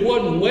 It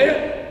wasn't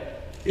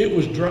wet. It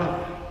was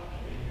dry.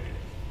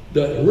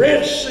 The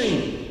Red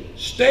Sea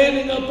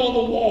standing up on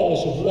the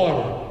walls of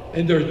water.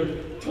 And there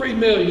are 3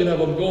 million of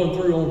them going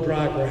through on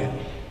dry ground.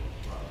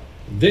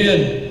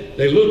 Then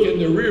they look in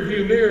the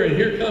rearview mirror, and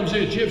here comes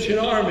the Egyptian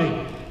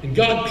army. And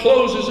God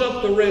closes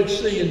up the Red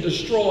Sea and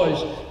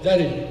destroys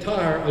that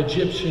entire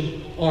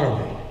Egyptian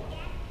army.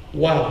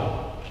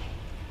 Wow.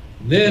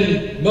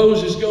 Then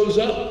Moses goes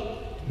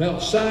up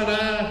Mount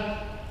Sinai.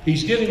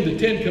 He's getting the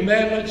 10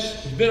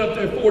 Commandments. He's been up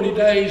there 40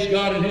 days,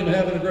 God and him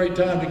having a great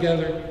time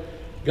together.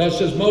 God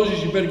says,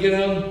 Moses, you better get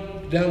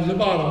down to the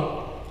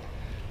bottom.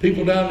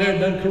 People down there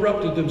done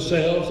corrupted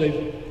themselves.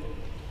 They've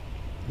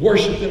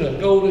worshiped in a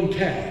golden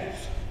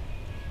calf.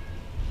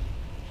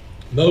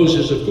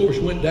 Moses, of course,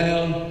 went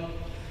down,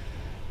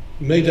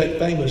 made that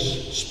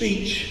famous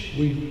speech.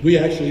 We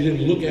actually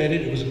didn't look at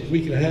it. It was a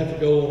week and a half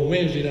ago on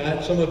Wednesday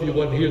night. Some of you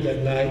wasn't here that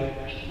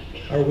night.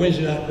 Our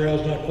Wednesday night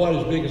crowd's not quite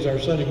as big as our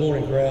Sunday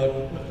morning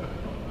crowd.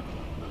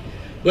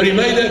 But he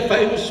made that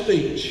famous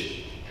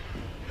speech.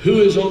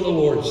 Who is on the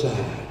Lord's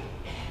side?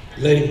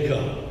 Let him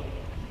come.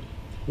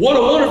 What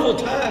a wonderful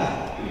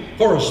time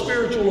for a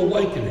spiritual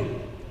awakening.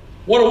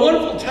 What a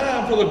wonderful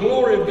time for the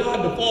glory of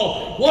God to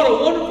fall. What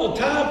a wonderful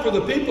time for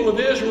the people of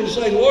Israel to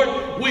say,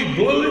 Lord, we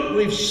blew it,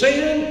 we've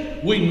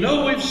sinned, we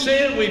know we've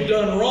sinned, we've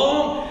done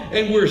wrong,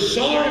 and we're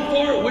sorry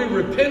for it, we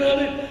repent of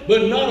it,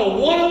 but not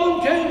a one of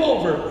them came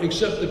over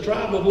except the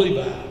tribe of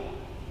Levi.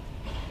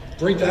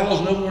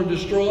 3,000 of them were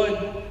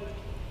destroyed.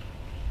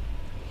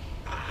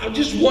 I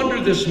just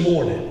wonder this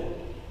morning,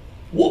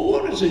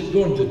 what is it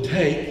going to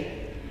take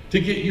to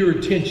get your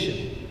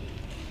attention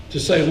to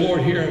say,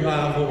 Lord, here am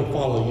I, I'm going to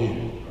follow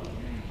you?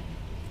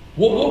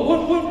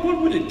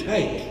 What would it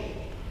take?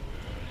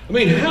 I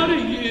mean, how do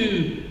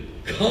you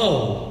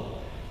come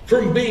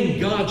from being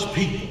God's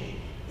people?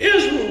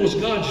 Israel was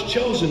God's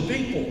chosen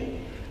people.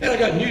 And I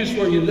got news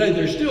for you today,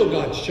 they're still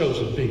God's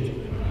chosen people.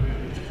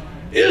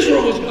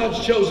 Israel was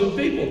God's chosen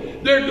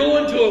people. They're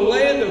going to a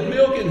land of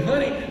milk and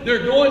honey.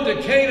 They're going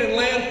to Canaan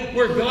land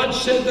where God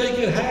said they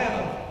could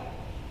have.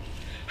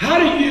 How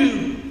do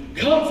you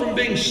come from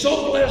being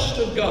so blessed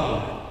of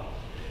God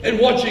and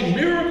watching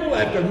miracle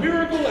after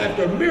miracle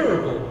after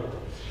miracle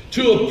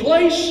to a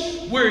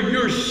place where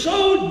you're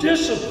so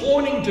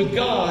disappointing to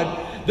God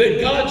that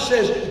God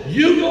says,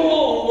 you go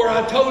on where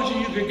I told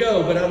you you could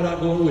go, but I'm not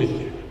going with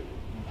you.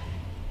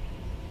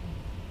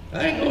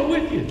 I ain't going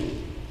with you.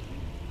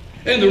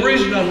 And the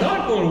reason I'm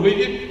not going with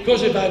you,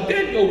 because if I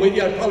did go with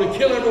you, I'd probably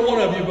kill every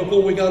one of you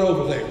before we got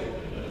over there.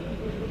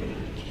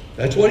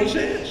 That's what he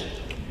says.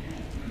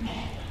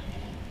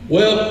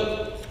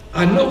 Well,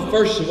 I know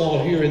first of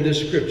all here in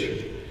this scripture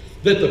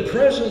that the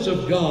presence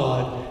of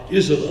God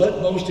is of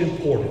utmost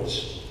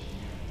importance.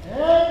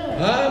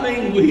 I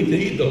mean, we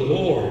need the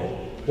Lord.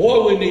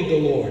 Boy, we need the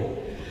Lord.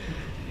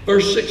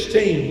 Verse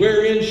 16,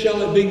 wherein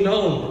shall it be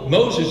known?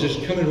 Moses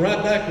is coming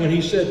right back when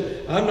he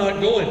said, I'm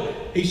not going.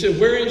 He said,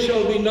 wherein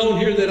shall it be known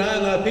here that I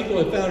and thy people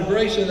have found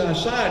grace in thy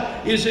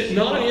sight? Is it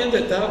not in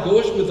that thou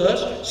goest with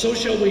us? So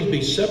shall we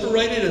be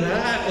separated, and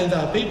I and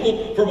thy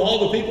people, from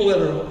all the people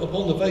that are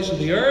upon the face of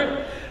the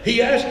earth?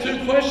 He asked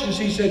two questions.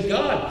 He said,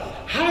 God,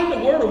 how in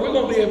the world are we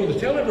going to be able to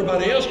tell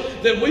everybody else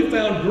that we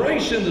found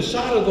grace in the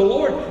sight of the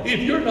Lord if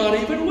you're not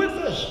even with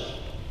us?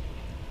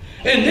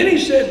 And then he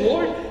said,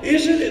 Lord,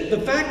 isn't it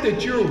the fact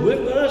that you're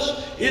with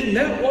us? Isn't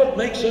that what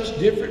makes us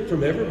different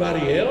from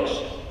everybody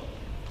else?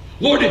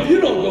 Lord, if you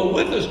don't go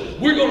with us,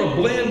 we're going to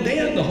blend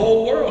in the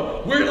whole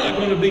world. We're not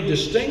going to be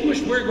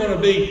distinguished. We're going to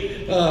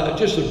be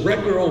just a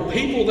regular old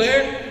people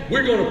there.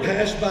 We're going to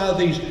pass by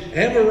these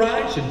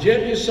Amorites and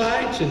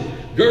Jebusites and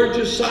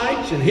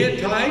Girgasites and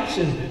Hittites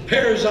and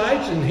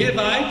Perizzites and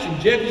Hivites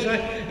and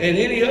Jebusites and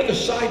any other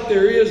site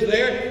there is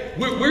there.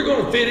 We're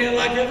going to fit in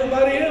like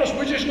everybody else.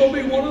 We're just going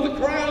to be one of the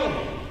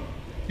crowd.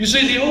 You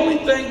see, the only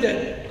thing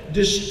that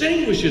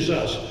distinguishes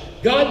us,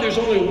 God, there's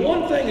only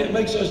one thing that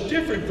makes us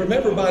different from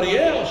everybody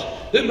else,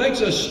 that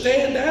makes us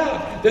stand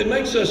out, that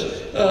makes us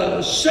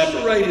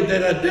separated,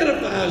 that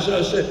identifies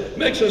us, that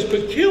makes us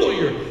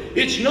peculiar.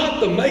 It's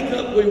not the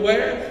makeup we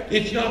wear.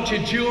 It's not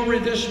your jewelry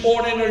this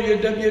morning or your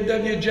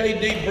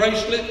WWJD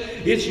bracelet.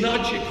 It's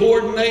not your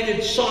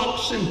coordinated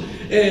socks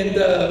and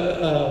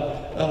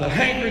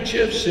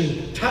handkerchiefs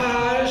and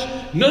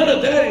ties. None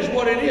of that is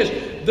what it is.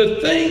 The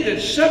thing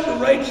that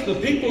separates the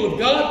people of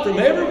God from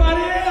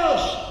everybody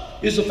else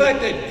is the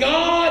fact that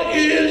God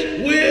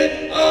is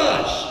with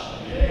us.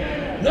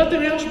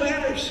 Nothing else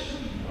matters.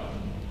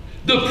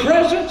 The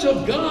presence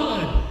of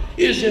God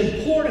is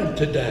important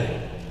today.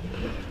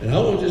 And I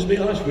want to just be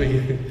honest with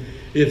you.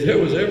 If there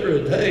was ever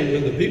a day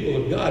when the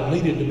people of God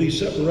needed to be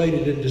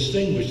separated and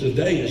distinguished, the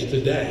day is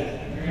today.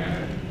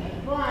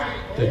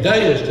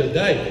 Today is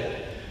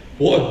today.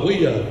 Boy,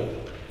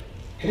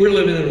 we're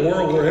living in a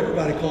world where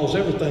everybody calls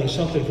everything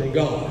something from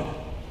God.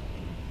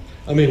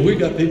 I mean, we've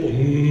got people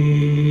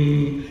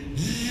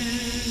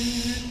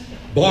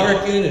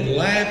barking and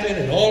laughing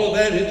and all of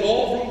that. It's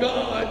all from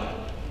God.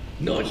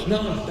 No, it's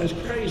not. That's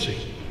crazy.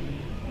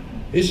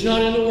 It's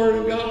not in the Word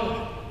of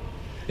God.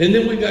 And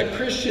then we've got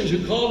Christians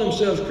who call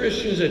themselves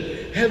Christians that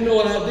have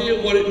no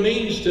idea what it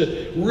means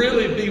to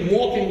really be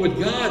walking with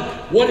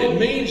God. What it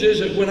means is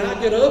that when I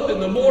get up in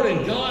the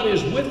morning, God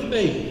is with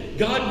me.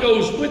 God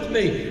goes with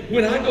me.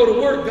 When I go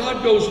to work,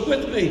 God goes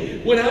with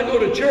me. When I go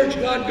to church,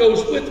 God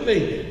goes with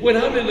me. When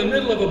I'm in the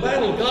middle of a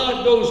battle,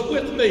 God goes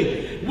with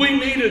me. We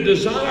need a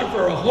desire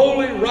for a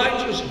holy,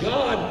 righteous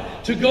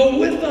God to go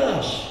with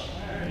us.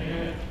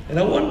 And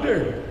I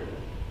wonder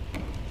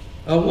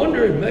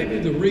if maybe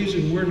the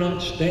reason we're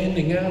not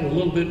standing out a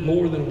little bit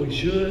more than we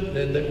should,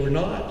 and that we're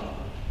not,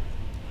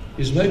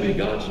 is maybe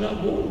God's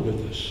not going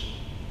with us.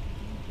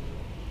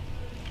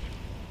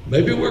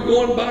 Maybe we're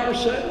going by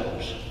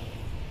ourselves.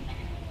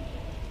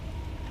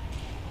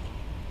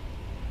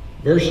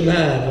 Verse 9,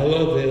 I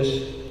love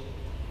this.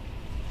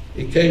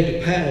 It came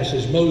to pass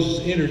as Moses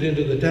entered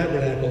into the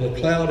tabernacle, a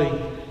cloudy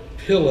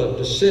pillar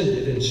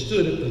descended and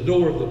stood at the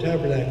door of the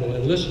tabernacle.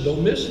 And listen,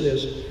 don't miss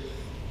this.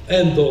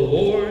 And the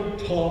Lord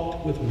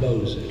talked with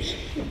Moses.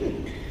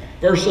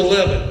 Verse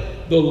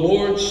 11, the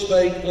Lord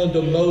spake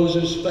unto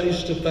Moses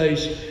face to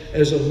face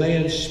as a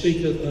man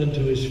speaketh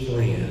unto his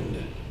friend.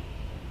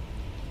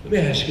 Let me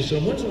ask you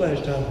something. When's the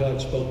last time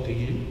God spoke to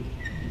you?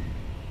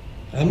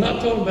 I'm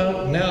not talking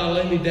about now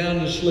lay me down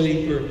to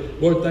sleep or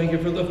Lord thank you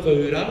for the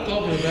food. I'm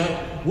talking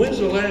about when's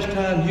the last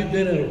time you've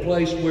been in a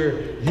place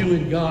where you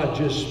and God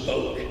just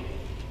spoke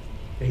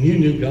and you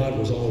knew God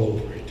was all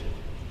over it?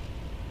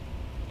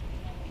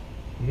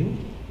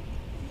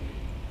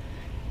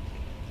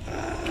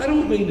 I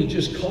don't mean to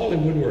just call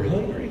him when we're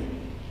hungry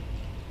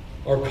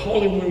or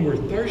call him when we're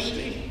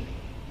thirsty.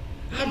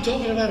 I'm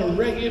talking about a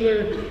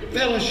regular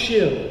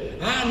fellowship.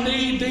 I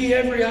need thee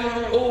every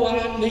hour. Oh,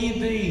 I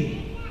need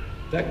thee.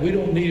 In fact, we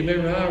don't need him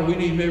every hour. We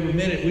need him every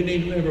minute. We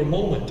need him every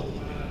moment.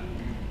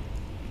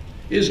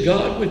 Is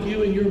God with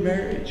you in your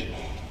marriage?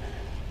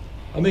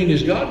 I mean,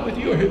 is God with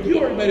you? Or have you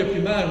already made up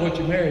your mind what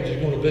your marriage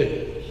is going to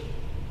be?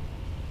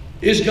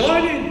 Is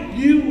God in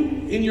you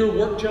in your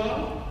work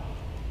job?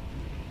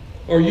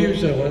 Or you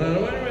say, well,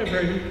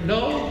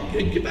 no,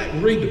 get back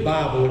and read the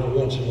Bible every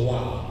once in a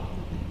while.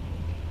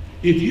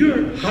 If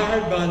you're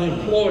hired by an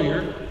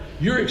employer,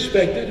 you're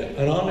expected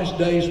an honest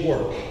day's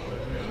work.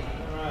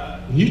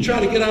 And you try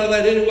to get out of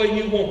that any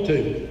way you want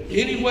to.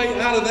 Any way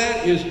out of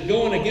that is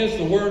going against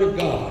the Word of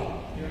God.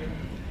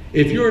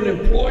 If you're an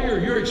employer,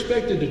 you're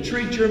expected to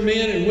treat your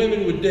men and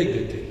women with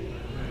dignity.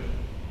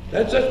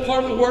 That's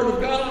part of the Word of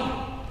God.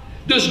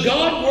 Does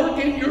God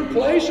work in your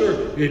place,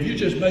 or if you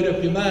just made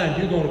up your mind,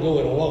 you're going to go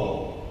it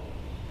alone?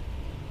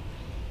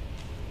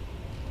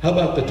 How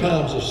about the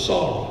times of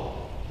sorrow?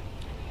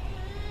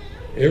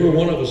 Every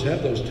one of us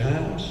have those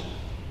times.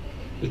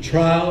 The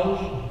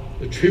trials,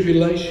 the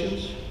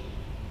tribulations.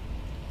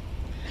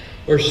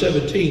 Verse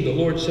 17, the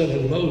Lord said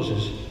unto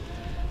Moses,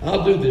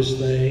 I'll do this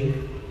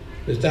thing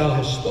that thou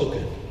hast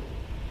spoken,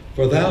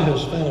 For thou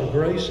hast found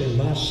grace in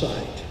my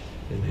sight.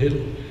 And if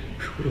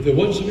there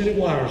wasn't so many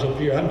wires up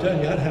here, I'm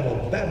telling you, I'd have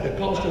a Baptist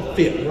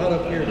fit right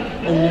up here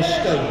on this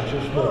stage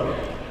this morning.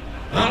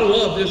 I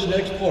love this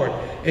next part.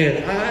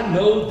 And I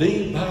know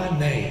thee by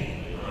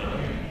name.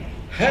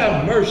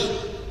 Have mercy.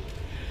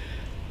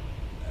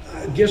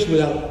 I guess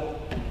without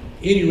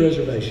any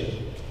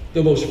reservation,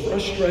 the most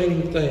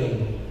frustrating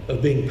thing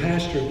of being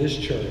pastor of this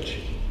church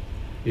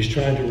is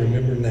trying to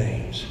remember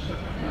names.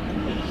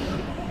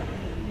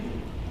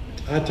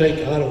 I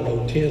take, I don't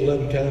know, 10,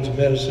 11 kinds of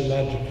medicine.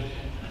 My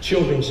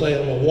children say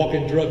I'm a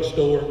walking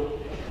drugstore.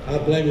 I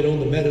blame it on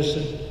the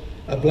medicine.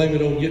 I blame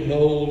it on getting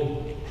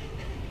old.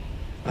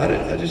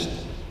 I just,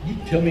 you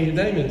tell me your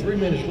name and 3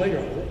 minutes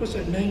later, what was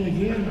that name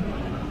again?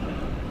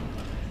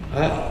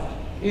 But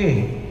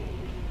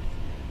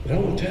I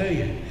want to tell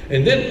you.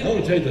 And then I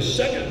want to tell you the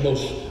second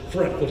most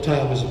fretful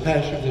time as a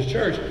pastor of this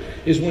church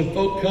is when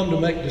folk come to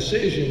make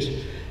decisions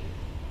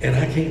and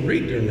I can't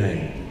read their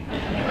name.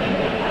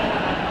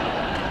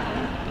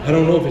 I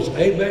don't know if it's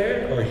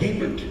Hebert or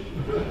Hebert.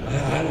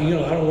 I don't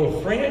know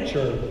if French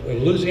or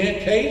Louisiana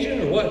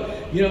Cajun or what.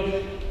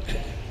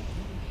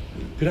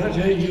 Could I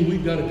tell you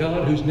we've got a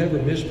God who's never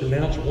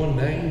mispronounced one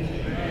name?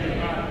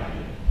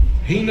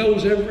 He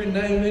knows every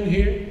name in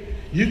here.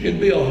 You can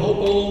be a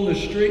hobo on the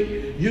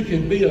street. You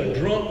can be a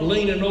drunk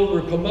leaning over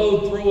a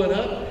commode throwing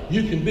up.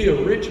 You can be a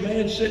rich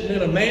man sitting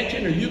in a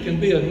mansion, or you can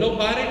be a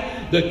nobody.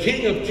 The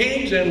King of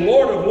Kings and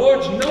Lord of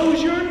Lords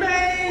knows your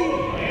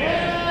name.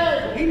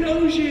 He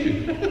knows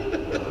you.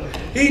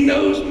 He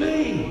knows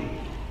me.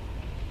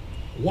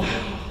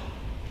 Wow.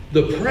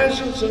 The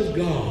presence of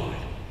God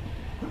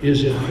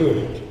is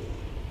important.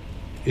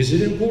 Is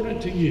it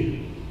important to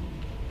you?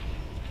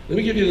 Let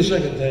me give you the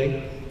second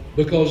thing,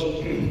 because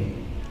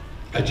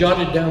I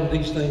jotted down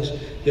these things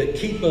that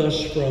keep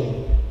us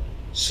from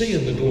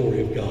seeing the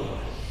glory of God.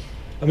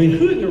 I mean,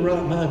 who in their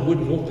right mind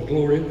wouldn't want the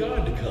glory of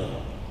God to come?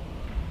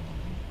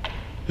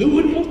 Who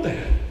wouldn't want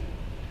that?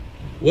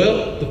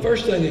 Well, the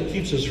first thing that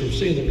keeps us from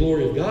seeing the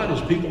glory of God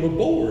is people are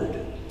bored.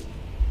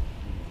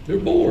 They're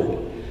bored.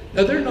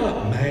 Now, they're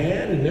not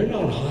mad and they're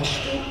not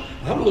hostile.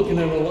 I'm looking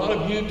at a lot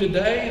of you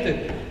today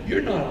that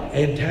you're not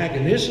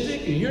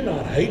antagonistic and you're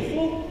not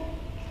hateful.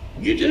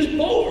 You're just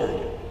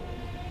bored.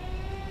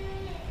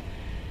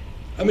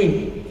 I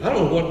mean, I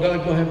don't know what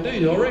God's going to have to do.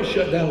 He's already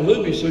shut down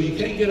Luby's, so you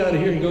can't get out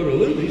of here and go to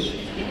Luby's.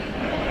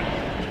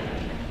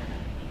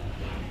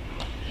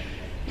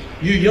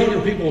 You younger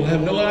people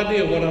have no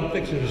idea what I'm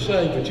fixing to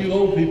say, but you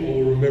old people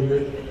will remember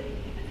it.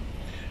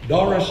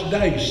 Doris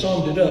Day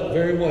summed it up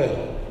very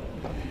well.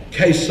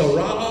 Que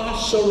sera,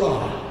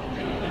 sera.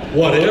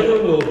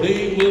 Whatever will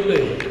be, will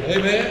be.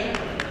 Amen?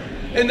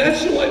 And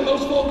that's the way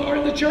most folk are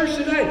in the church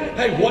today.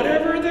 Hey,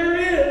 whatever there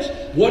is,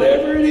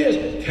 whatever it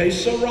is, que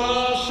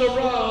sera,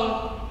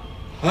 sera.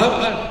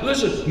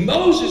 Listen,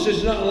 Moses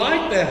is not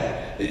like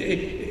that. Do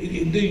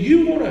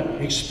you want to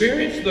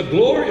experience the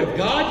glory of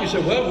God? You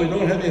say, well, we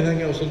don't have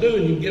anything else to do,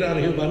 and you can get out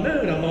of here by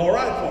noon. I'm all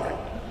right for it.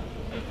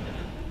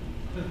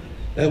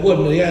 That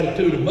wasn't the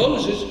attitude of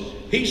Moses.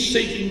 He's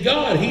seeking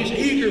God. He's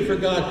eager for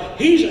God.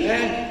 He's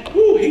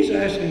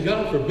asking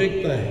God for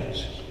big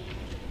things.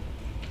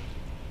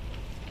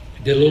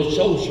 I did a little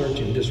soul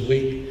searching this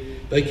week.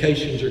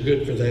 Vacations are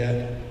good for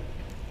that.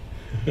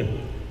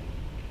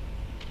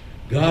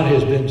 God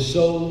has been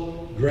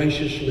so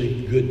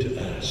graciously good to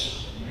us.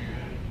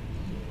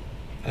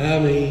 I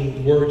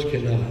mean, words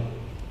can't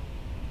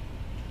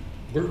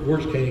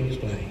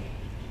explain.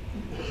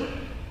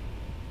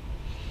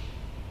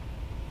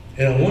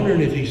 And I'm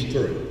wondering if he's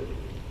through.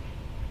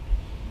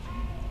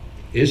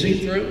 Is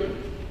he through?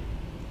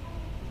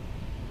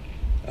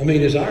 I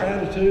mean, is our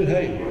attitude,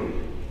 hey,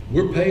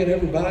 we're paying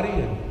everybody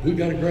and we've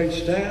got a great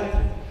staff,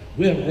 and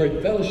we have a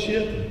great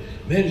fellowship, and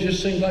man, it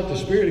just seems like the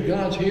Spirit of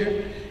God's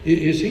here.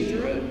 Is he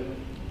through?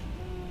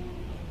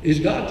 Is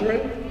God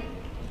through?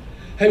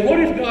 Hey, what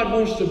if God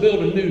wants to build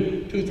a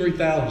new 2,000 or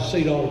 3,000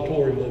 seat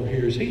auditorium over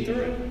here? Is he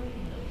through?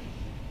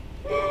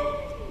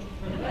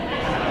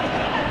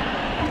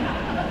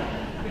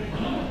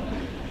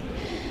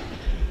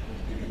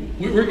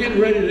 We're getting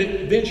ready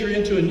to venture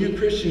into a new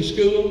Christian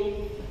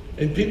school,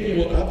 and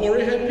I've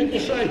already had people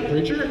say,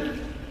 preacher,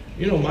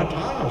 my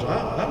tithes,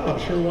 I'm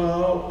not sure why I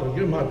ought to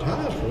give my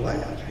tithes for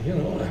that,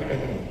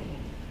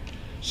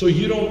 So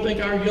you don't think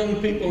our young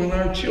people and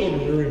our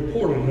children are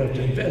important enough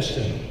to invest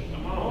in them?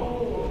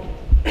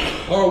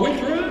 Are we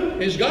through?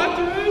 Is God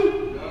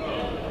through?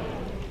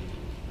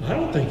 I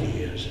don't think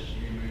he is.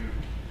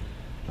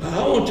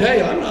 I want to tell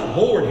you, I'm not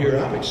bored here.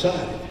 I'm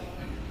excited.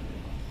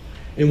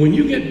 And when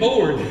you get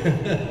bored,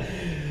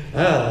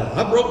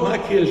 I broke my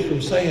kids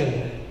from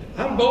saying,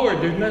 I'm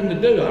bored, there's nothing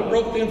to do. I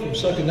broke them from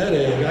sucking that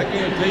egg, I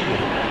guarantee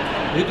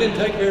you. It didn't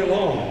take very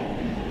long.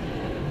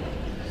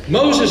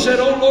 Moses said,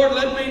 oh Lord,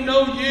 let me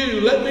know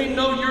you. Let me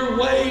know your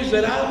ways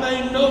that I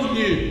may know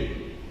you.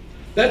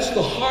 That's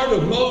the heart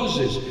of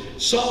Moses.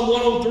 Psalm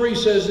 103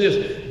 says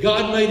this,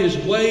 God made his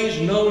ways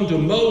known to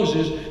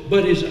Moses,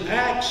 but his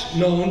acts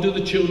known to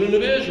the children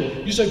of Israel.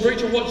 You say,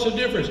 preacher, what's the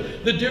difference?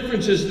 The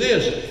difference is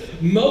this.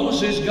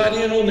 Moses got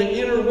in on the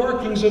inner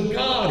workings of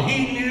God.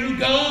 He knew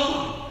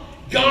God.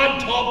 God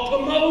talked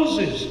to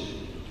Moses.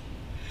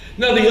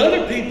 Now the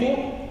other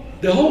people,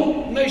 the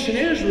whole nation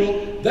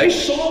Israel, they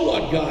saw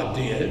what God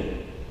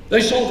did.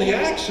 They saw the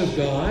acts of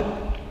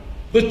God,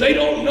 but they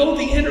don't know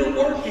the inner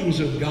workings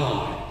of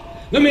God.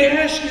 Let me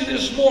ask you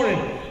this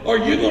morning, are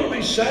you going to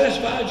be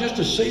satisfied just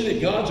to see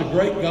that God's a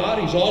great God,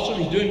 He's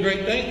awesome, He's doing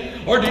great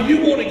things? Or do you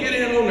want to get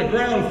in on the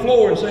ground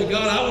floor and say,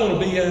 God, I want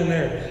to be in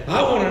there.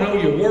 I want to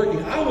know you're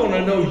working. I want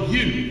to know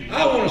you.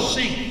 I want to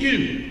seek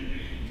you.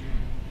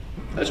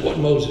 That's what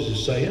Moses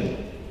is saying.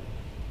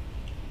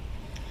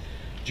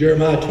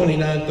 Jeremiah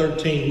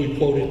 29:13, we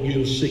quoted,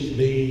 you'll seek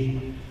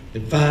me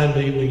and find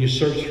me when you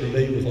search for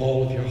me with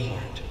all of your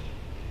heart.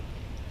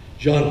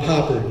 John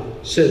Piper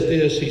said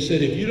this. He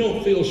said, if you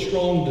don't feel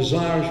strong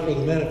desires for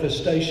the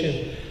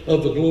manifestation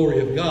of the glory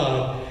of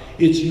God,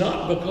 it's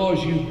not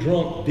because you've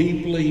drunk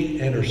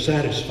deeply and are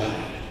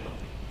satisfied.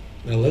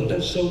 Now let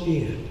that soak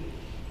in.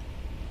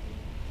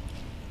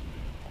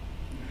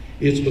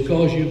 It's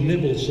because you've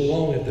nibbled so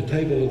long at the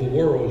table of the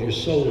world, your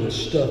soul is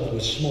stuffed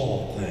with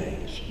small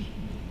things.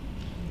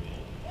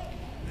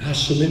 I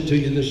submit to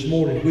you this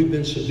morning, we've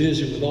been so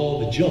busy with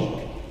all the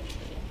junk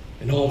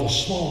and all the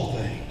small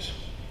things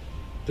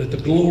that the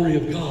glory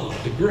of God,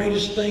 the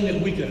greatest thing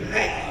that we could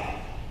have,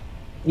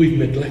 we've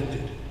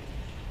neglected.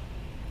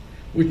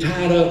 We're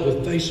tied up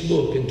with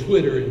Facebook and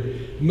Twitter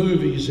and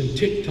movies and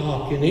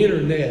TikTok and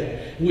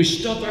internet. We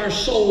stuff our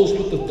souls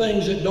with the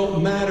things that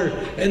don't matter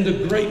and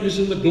the greatness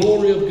and the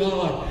glory of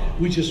God.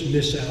 We just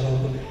miss out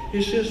on them.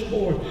 It's just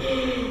boring.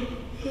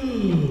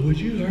 Would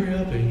you hurry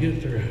up and get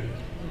through?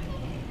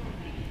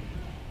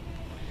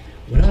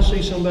 When I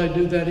see somebody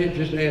do that, it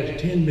just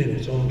adds 10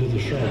 minutes onto the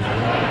sermon.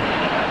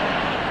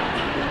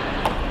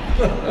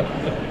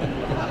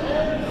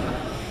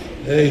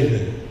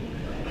 Amen.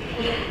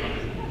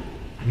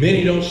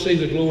 Many don't see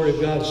the glory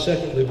of God,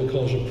 secondly,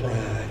 because of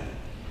pride.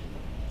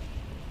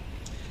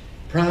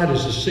 Pride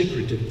is a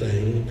secretive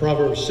thing.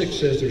 Proverbs 6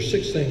 says there's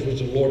 6 things which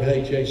the Lord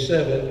hates, yea,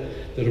 7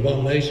 that are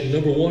abomination.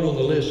 Number 1 on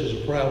the list is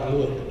a proud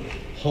look,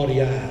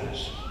 haughty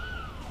eyes.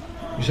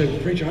 You say,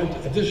 well, preacher,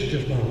 this is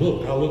just my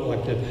look. I look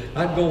like that.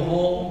 I'd go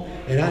home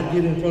and I'd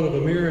get in front of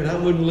a mirror and I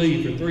wouldn't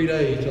leave for 3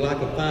 days till I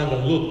could find a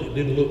look that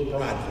didn't look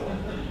prideful.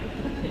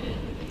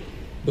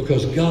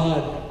 Because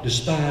God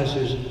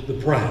despises the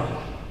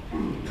proud.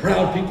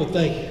 Proud people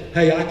think,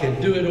 hey, I can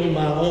do it on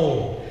my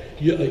own.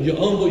 You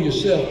humble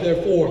yourself,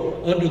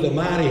 therefore, under the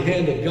mighty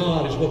hand of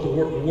God is what the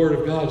Word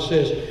of God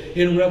says.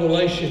 In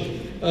Revelation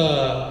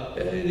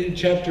in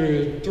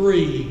chapter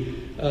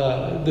 3,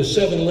 the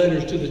 7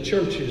 letters to the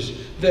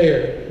churches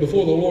there,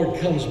 before the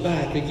Lord comes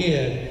back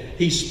again,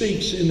 He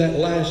speaks in that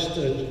last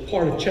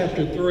part of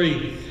chapter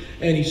 3,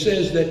 and He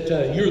says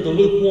that you're the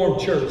lukewarm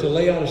church, the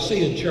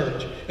Laodicean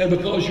church. And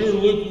because you're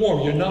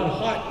lukewarm, you're not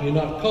hot, you're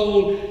not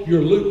cold,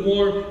 you're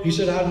lukewarm, He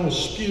said, I'm going to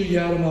spew you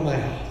out of my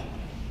mouth.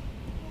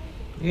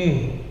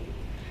 And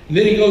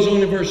then He goes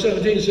on in verse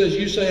 17 and says,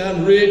 you say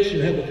I'm rich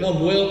and have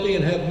become wealthy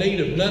and have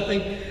need of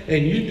nothing,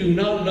 and you do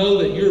not know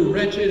that you're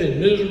wretched and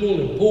miserable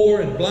and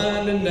poor and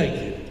blind and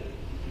naked.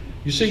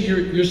 You see,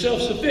 you're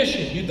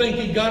self-sufficient. You think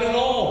you've got it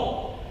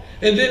all.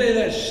 And then in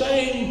that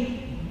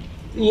same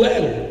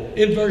letter,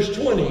 in verse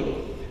 20,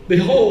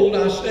 behold,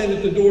 I stand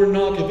at the door and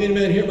knock. If any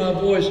man hear my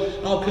voice,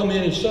 I'll come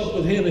in and sup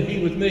with him and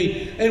he with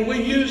me. And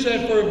we use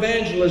that for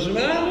evangelism,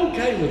 and I'm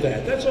okay with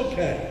that. That's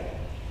okay.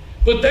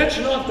 But that's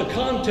not the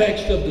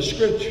context of the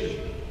Scripture.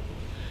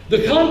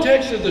 The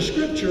context of the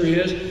Scripture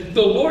is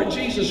the Lord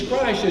Jesus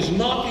Christ is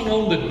knocking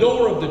on the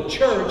door of the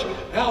church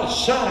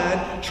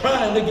outside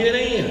trying to get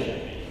in.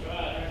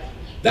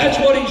 That's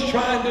what He's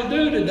trying to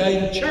do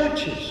today in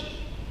churches.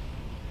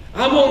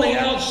 I'm on the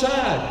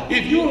outside.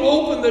 If you'll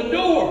open the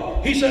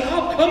door, He said,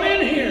 I'll come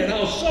in here and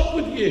I'll sup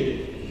with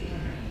you.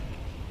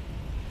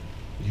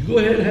 You go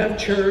ahead and have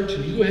church,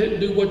 and you go ahead and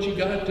do what you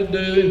got to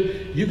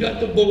do, and you got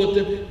the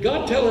bulletin.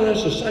 God telling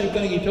us the same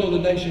thing He told the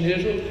nation of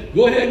Israel.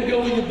 Go ahead and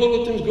go with your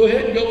bulletins. Go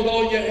ahead and go with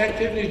all your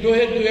activities. Go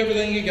ahead and do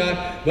everything you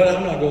got, but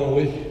I'm not going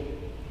with you.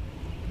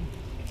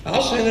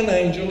 I'll send an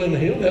angel and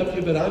he'll help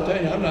you, but I'll tell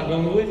you, I'm not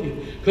going with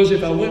you. Because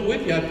if I went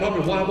with you, I'd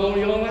probably wipe all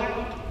y'all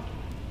out.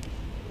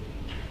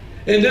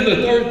 And then the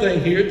third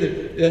thing here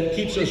that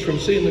keeps us from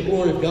seeing the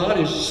glory of God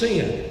is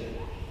sin.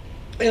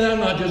 And I'm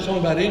not just talking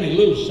about any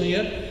little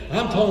sin.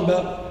 I'm talking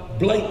about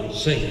blatant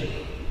sin.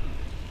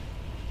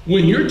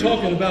 When you're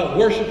talking about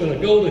worshiping a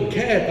golden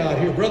calf out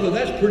here, brother,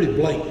 that's pretty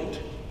blatant.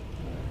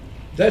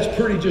 That's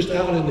pretty just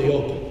out in the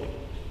open.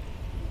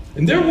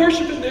 And they're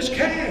worshiping this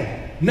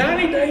calf.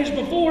 90 days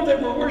before they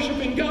were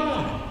worshiping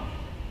God.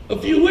 A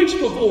few weeks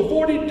before,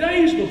 40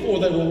 days before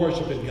they were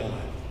worshiping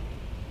God.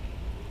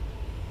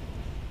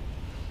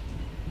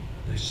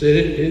 They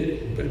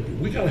said,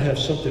 we got to have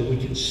something we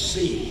can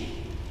see.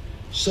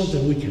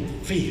 Something we can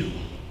feel.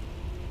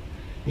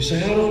 You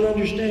say, I don't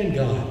understand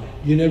God.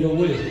 You never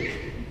will.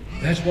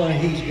 That's why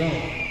He's God.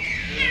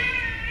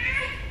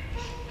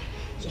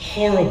 It's a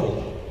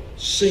horrible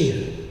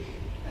sin.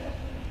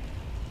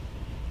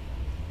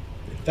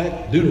 In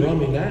fact,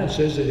 Deuteronomy 9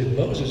 says that if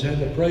Moses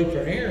hadn't prayed for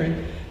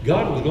Aaron,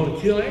 God was going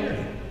to kill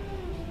Aaron.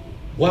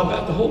 Wipe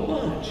out the whole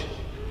bunch.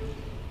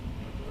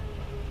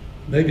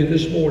 Maybe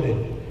this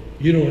morning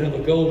you don't have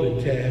a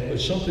golden calf,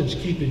 but something's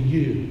keeping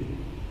you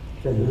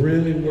from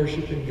really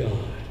worshiping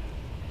God.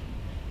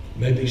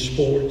 Maybe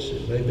sports,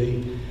 it may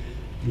be,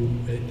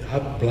 I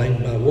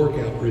blame my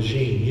workout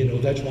regime. You know,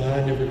 that's why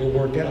I never go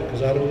work out,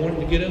 because I don't want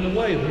it to get in the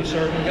way of me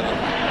serving God.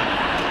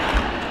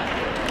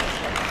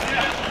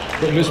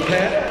 But Miss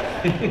Pat,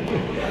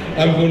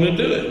 I'm going to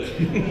do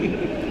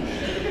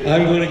it.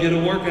 I'm going to get a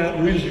workout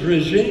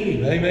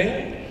regime.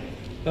 Amen.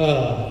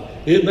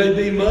 It may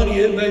be money,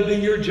 it may be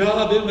your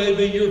job, it may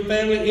be your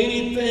family,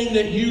 anything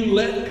that you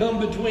let come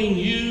between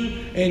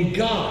you and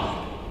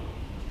God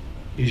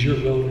is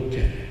your golden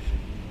calf.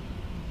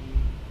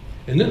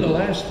 And then the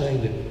last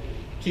thing that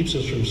keeps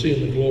us from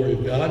seeing the glory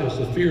of God is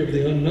the fear of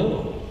the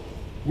unknown.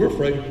 We're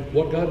afraid of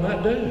what God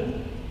might do.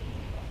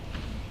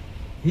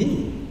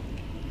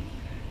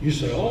 You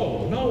say,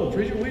 oh, no,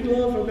 preacher, we'd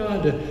love for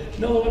God to.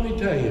 No, let me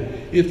tell you,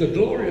 if the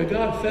glory of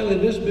God fell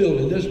in this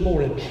building this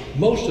morning,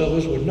 most of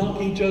us would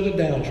knock each other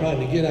down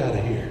trying to get out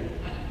of here.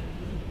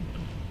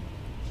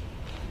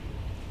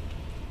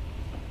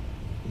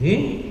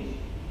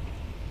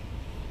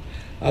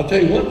 I'll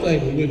tell you one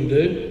thing we wouldn't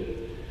do.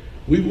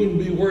 We wouldn't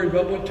be worried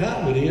about what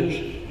time it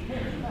is.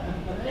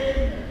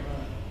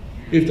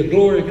 If the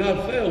glory of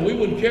God fell, we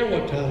wouldn't care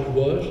what time it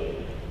was.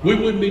 We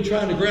wouldn't be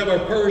trying to grab our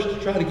purse to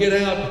try to get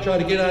out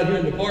here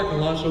in the parking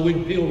lot so we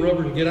can peel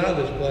rubber and get out of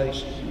this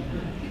place.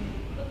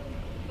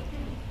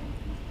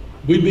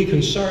 We'd be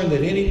concerned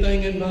that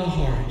anything in my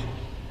heart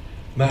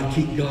might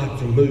keep God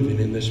from moving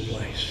in this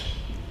place.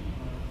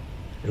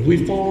 And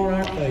we'd fall on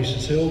our face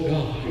and say, oh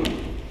God,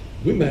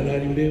 we might not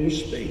even be able to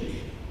speak.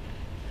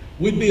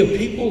 We'd be a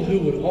people who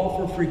would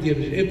offer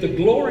forgiveness. If the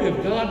glory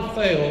of God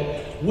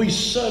fell, we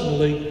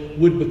suddenly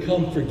would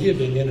become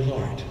forgiving in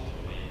heart.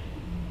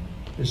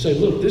 And say,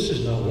 look, this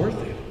is not worth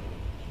it.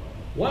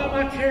 Why am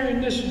I carrying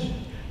this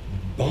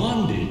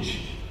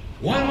bondage?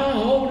 Why am I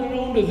holding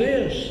on to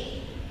this?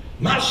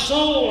 My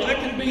soul, I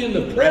can be in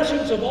the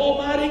presence of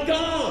Almighty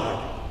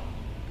God.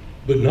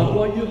 But not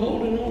while you're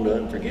holding on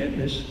to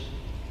unforgiveness.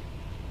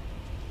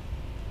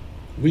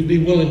 We'd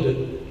be willing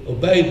to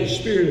obey the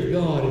Spirit of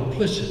God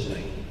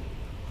implicitly.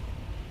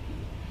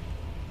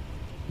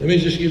 Let me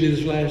just give you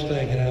this last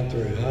thing and I'm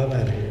through. I'm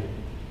out of here.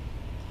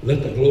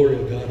 Let the glory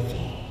of God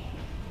fall.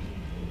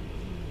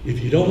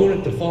 If you don't want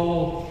it to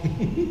fall,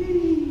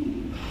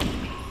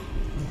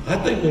 I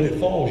think when it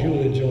falls, you'll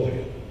enjoy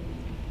it.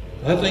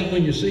 I think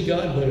when you see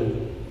God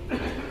move,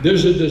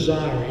 there's a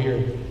desire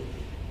here.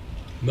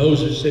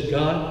 Moses said,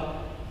 God,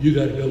 you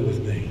got to go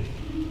with me.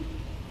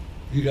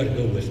 You got to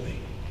go with me.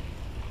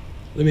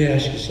 Let me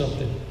ask you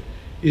something.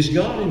 Is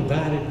God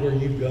invited where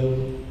you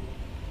go?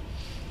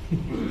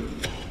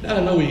 Now, I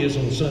know He is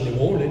on Sunday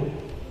morning,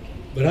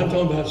 but I'm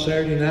talking about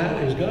Saturday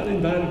night. Is God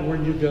invited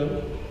where you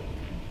go?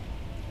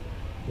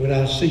 When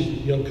I see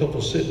young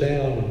couples sit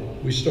down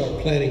and we start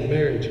planning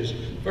marriages,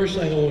 first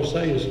thing I want to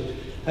say is,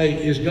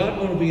 hey, is God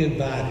going to be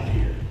invited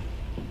here?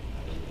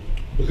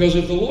 Because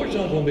if the Lord's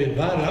not going to be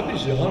invited, I'll be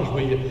so honest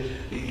with you,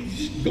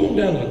 going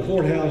down to the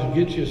courthouse and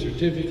get you a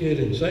certificate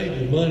and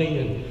save you money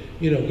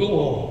and, go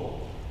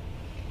on.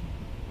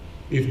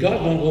 If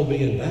God's not going to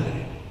be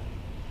invited.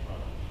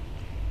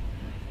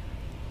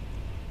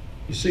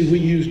 You see, we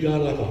use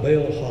God like a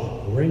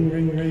bellhop. Ring,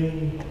 ring,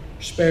 ring,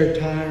 spare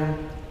tire.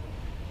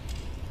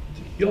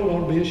 Y'all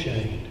ought to be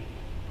ashamed.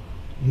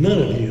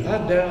 None of you.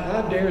 I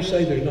dare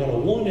say there's not a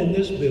one in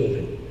this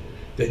building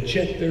that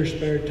checked their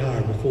spare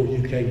tire before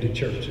you came to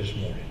church this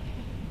morning.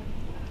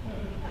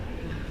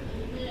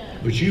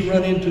 But you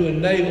run into a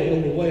nail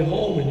on the way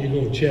home and you're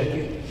going to check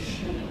it.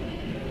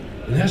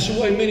 And that's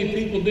the way many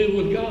people deal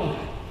with God.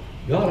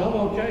 God, I'm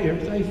okay.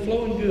 Everything's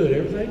flowing good.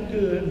 Everything's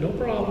good. No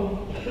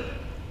problem.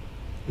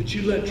 But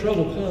you let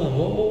trouble come.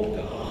 Oh,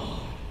 God.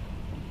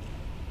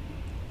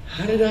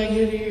 How did I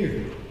get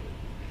here?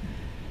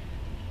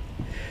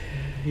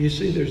 You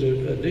see, there's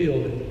a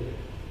deal that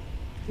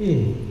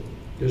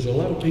there's a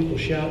lot of people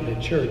shouting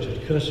at church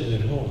and cussing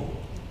at home.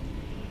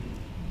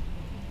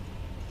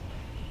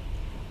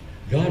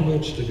 God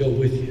wants to go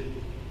with you.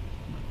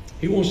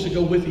 He wants to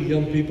go with you,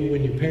 young people,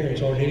 when your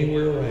parents aren't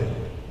anywhere around.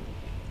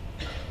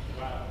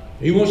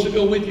 He wants to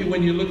go with you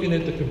when you're looking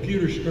at the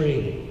computer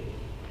screen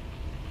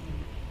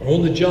or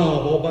on the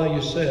job all by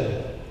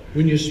yourself,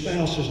 when your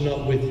spouse is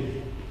not with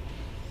you.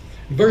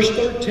 In verse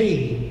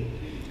 13,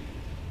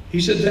 he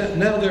said,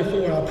 now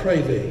therefore I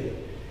pray thee,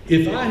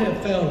 if I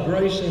have found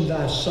grace in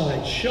thy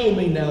sight, show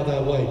me now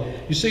thy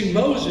way. You see,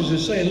 Moses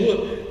is saying,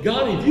 look,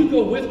 God, if you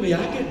go with me,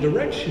 I get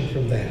direction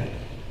from that.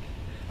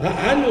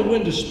 I know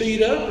when to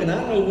speed up and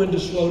I know when to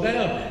slow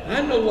down.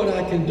 I know what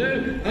I can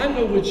do. I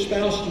know which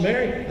spouse to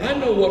marry. I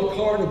know what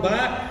car to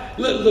buy.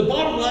 The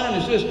bottom line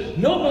is this,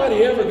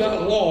 nobody ever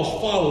got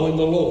lost following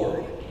the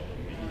Lord.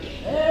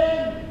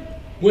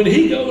 When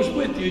He goes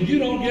with you, you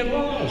don't get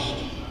lost.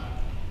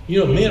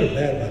 Men are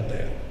bad about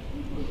that.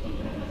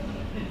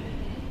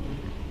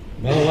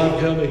 My wife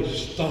tell me,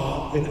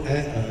 stop and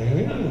act.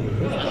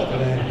 Stop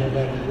and act, go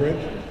back to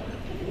direction.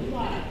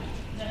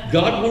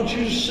 God wants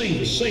you to see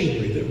the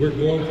scenery that we're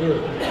going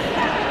through.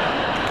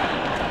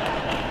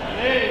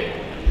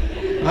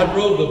 I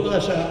drove the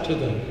bus out to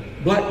the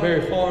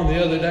Blackberry Farm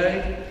the other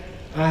day.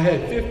 I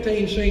had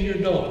 15 senior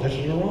adults. This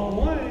is the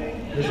wrong way.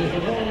 This is the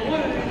wrong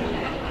way.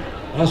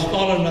 I was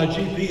following my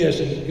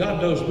GPS, and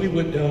God knows we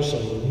went down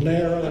some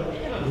narrow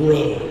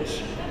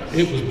roads.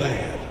 It was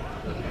bad.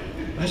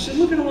 I said,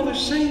 look at all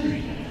this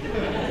scenery.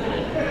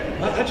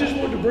 I just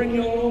wanted to bring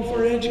you all on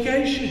for an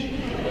education.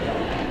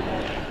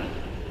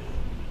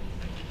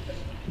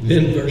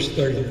 Then verse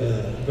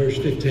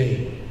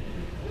 15.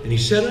 And he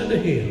said unto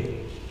him,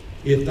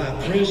 if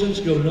thy presence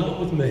go not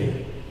with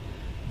me,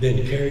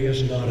 then carry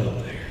us not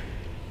up there.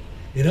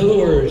 In other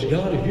words,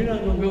 God, if you're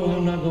not going to go,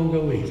 I'm not going to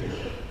go either.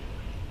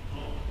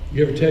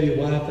 You ever tell your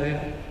wife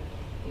that?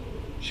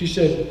 She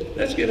said,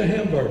 let's get a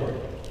hamburger.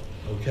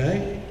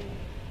 Okay.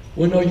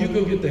 Well, no, you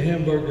go get the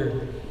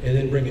hamburger and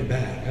then bring it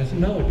back. I said,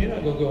 no, if you're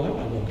not going to go, I'm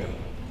not going to go.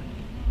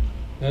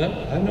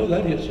 Huh? I know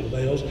that hits some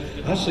bells.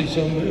 I see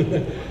some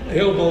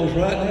elbows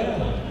right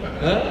now.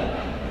 Huh?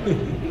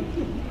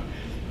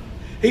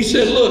 He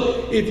said,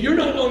 look, if you're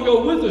not going to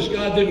go with us,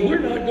 God, then we're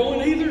not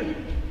going either.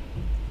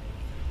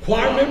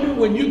 Choir member,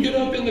 when you get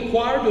up in the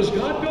choir, does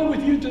God go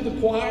with you to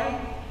the choir?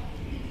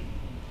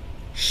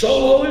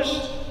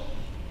 Soloist,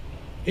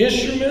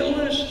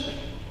 instrumentalist,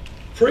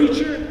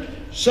 preacher,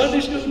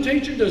 Sunday school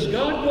teacher, does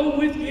God go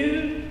with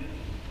you?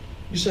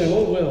 You say,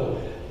 oh,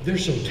 well, they're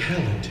so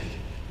talented.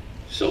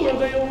 So are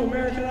they on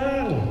American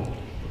Idol.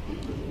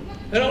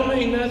 That don't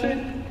mean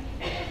nothing.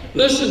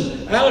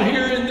 Listen, out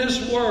here in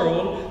this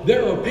world,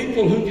 there are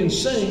people who can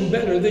sing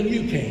better than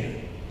you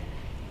can.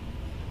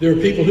 There are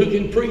people who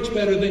can preach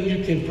better than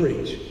you can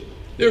preach.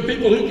 There are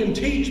people who can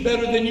teach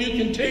better than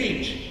you can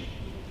teach.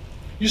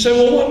 You say,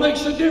 well, what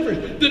makes the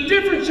difference? The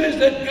difference is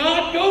that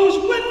God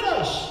goes with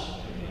us.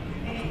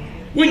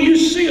 When you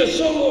see a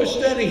soloist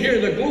standing here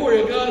and the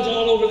glory of God's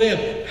all over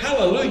them,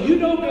 hallelujah, you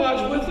know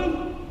God's with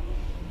them.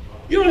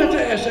 You don't have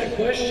to ask that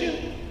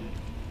question.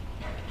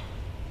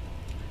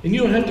 And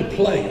you don't have to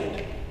play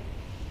it.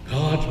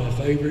 God's my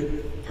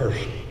favorite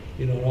person,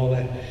 you know, and all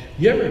that.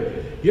 You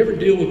ever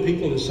deal with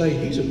people that say,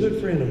 he's a good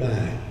friend of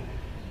mine?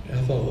 And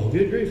I thought, well,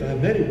 good grief, I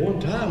met him one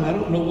time. I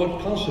don't know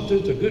what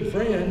constitutes a good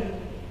friend.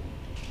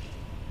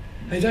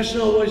 Hey, that's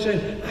not what I'm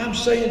saying. I'm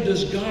saying,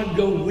 does God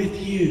go with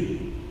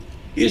you?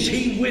 Is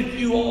he with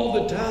you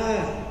all the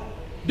time?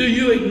 Do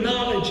you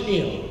acknowledge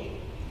him?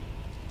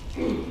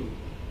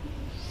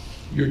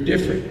 You're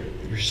different.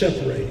 You're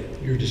separated.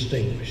 You're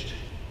distinguished.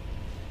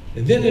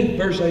 And then in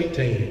verse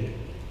 18,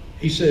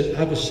 he said,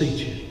 I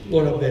beseech you,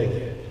 Lord, I beg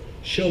you,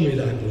 show me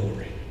thy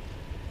glory.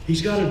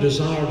 He's got a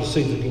desire to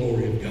see the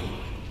glory of God.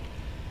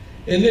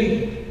 And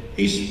then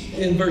he's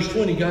in verse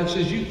 20, God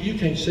says, you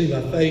can't see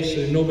my face,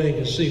 and no man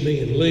can see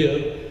me and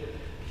live.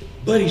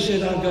 But he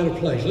said, I've got a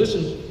place.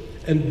 Listen,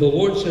 and the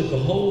Lord said,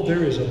 behold,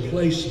 there is a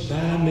place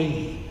by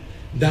me.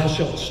 Thou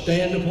shalt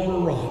stand upon a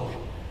rock,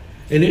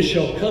 and it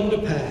shall come to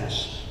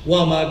pass,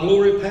 while my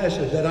glory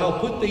passeth, that I'll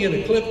put thee in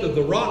a cleft of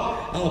the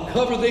rock. I'll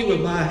cover thee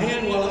with my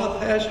hand while I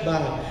pass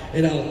by,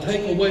 and I'll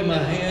take away my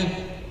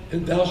hand,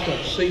 and thou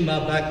shalt see my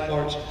back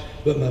parts,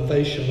 but my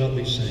face shall not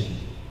be seen.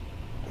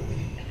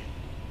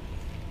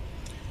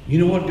 You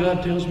know what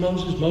God tells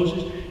Moses?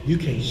 Moses, you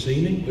can't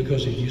see me,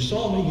 because if you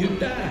saw me, you'd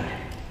die.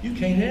 You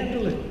can't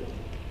handle it.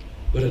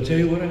 But I tell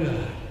you what I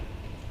got.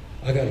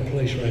 I got a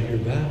place right here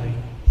by me.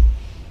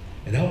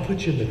 And I'll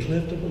put you in the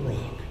cleft of a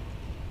rock.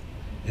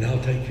 And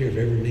I'll take care of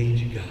every need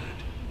you got.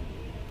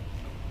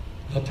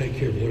 I'll take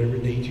care of whatever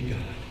need you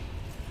got.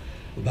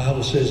 The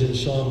Bible says in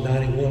Psalm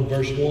 91,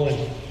 verse 1,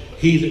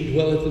 he that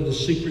dwelleth in the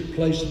secret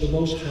place of the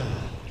Most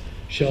High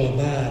shall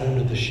abide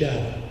under the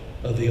shadow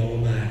of the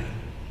Almighty.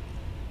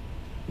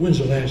 When's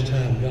the last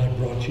time God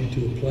brought you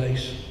to a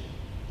place?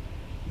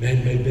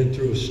 Man may have been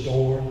through a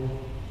storm,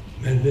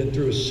 may have been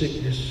through a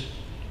sickness,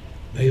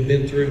 may have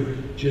been through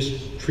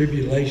just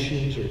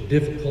tribulations or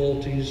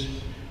difficulties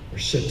or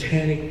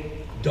satanic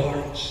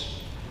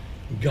darts.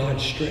 God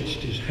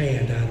stretched his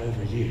hand out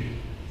over you,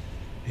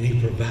 and he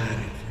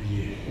provided for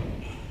you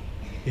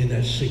in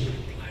that secret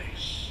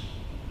place.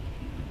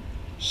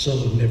 Some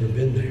have never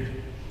been there.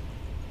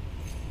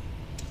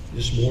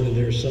 This morning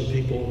there are some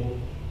people,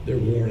 they're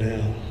worn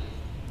out.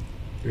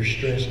 They're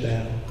stressed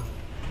out.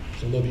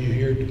 Some of you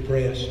here are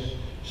depressed.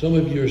 Some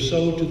of you are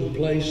so to the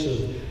place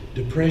of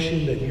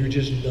depression that you're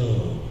just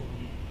numb.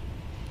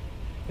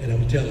 And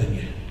I'm telling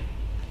you,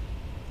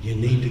 you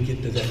need to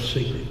get to that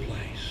secret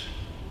place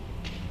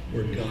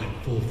where God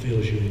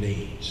fulfills your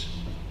needs.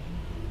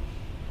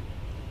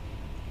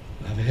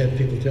 I've had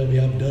people tell me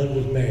I'm done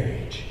with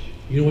marriage.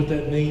 You know what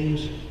that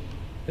means?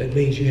 That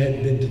means you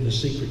hadn't been to the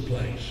secret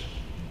place.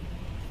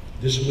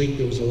 This week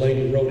there was a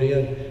lady who wrote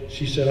in.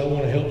 She said, I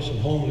want to help some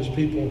homeless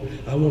people.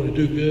 I want to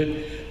do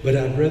good, but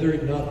I'd rather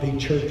it not be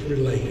church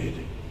related.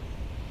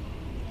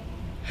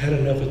 Had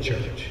enough of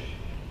church.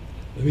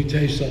 Let me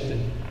tell you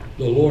something.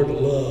 The Lord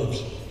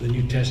loves the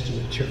New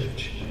Testament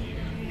church.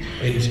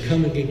 And He's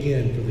coming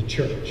again for the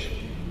church.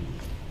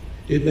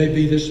 It may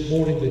be this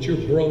morning that you're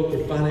broke or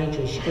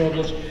financial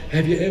struggles.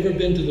 Have you ever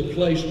been to the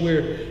place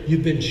where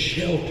you've been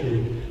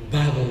sheltered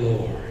by the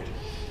Lord?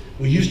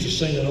 We used to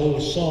sing an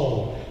old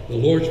song, "The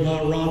Lord's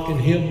my rock, in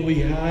Him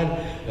we hide,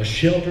 a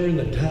shelter in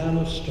the time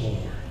of storm."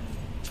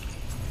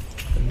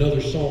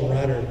 Another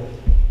songwriter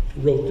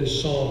wrote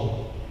this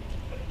song,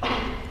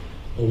 "A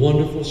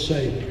wonderful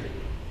Savior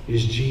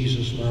is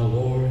Jesus my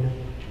Lord,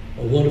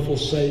 a wonderful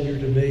Savior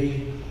to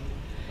me.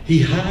 He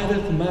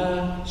hideth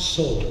my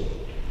soul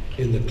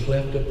in the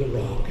cleft of the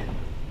rock,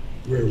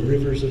 where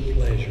rivers of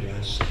pleasure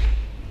I see."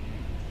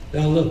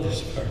 Now I love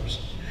this verse.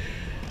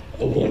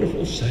 A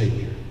wonderful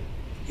Savior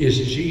is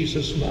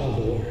Jesus my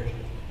Lord.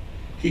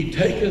 He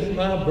taketh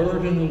my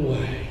burden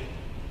away.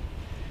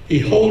 He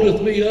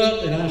holdeth me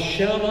up, and I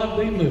shall not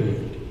be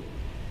moved.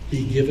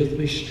 He giveth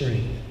me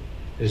strength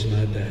as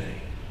my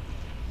day.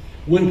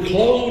 When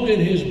clothed in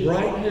His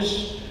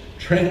brightness,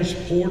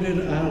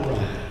 transported I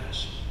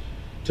rise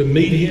to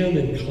meet Him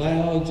in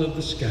clouds of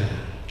the sky.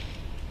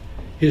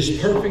 His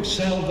perfect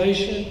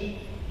salvation,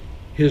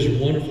 His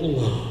wonderful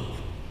love,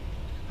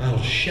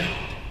 I'll shout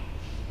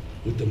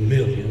with the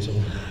millions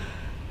on high.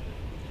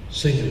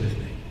 Sing it with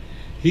me.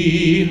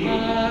 He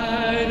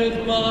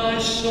hideth my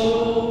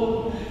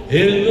soul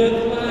in the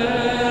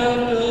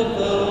cleft of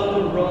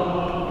the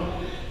rock,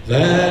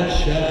 that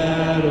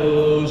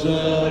shadows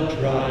a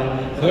dry,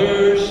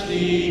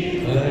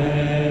 thirsty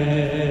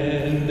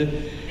land.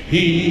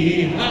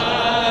 He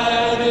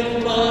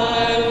hideth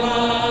my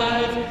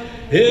life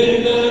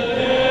in the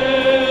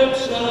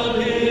depths of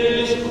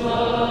His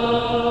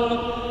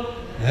love,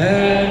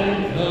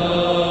 and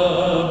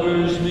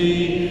covers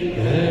me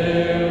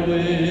there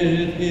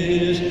with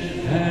His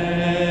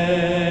hand,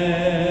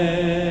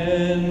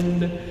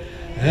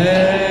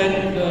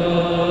 and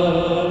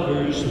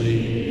covers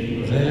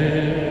me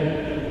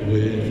there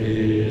with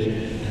His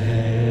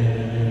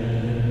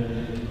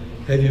hand.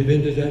 Have you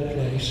been to that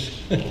place?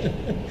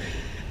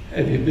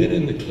 Have you been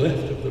in the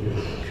cleft of the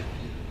rock?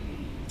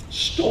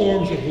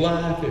 Storms of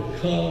life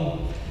have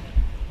come,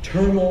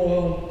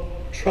 turmoil,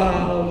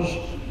 trials,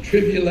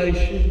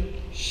 tribulation,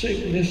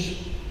 sickness,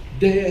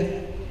 death,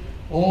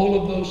 all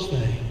of those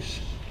things.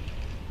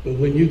 But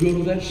when you go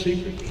to that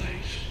secret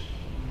place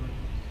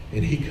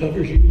and He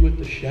covers you with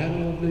the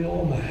shadow of the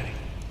Almighty,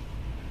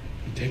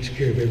 He takes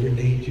care of every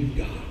need you've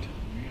got.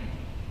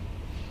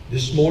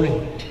 This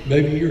morning,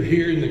 maybe you're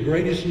here in the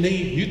greatest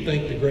need. You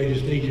think the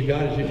greatest need you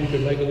got is if you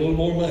could make a little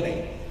more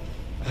money.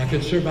 I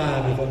could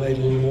survive if I made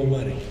a little more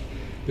money.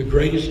 The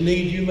greatest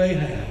need you may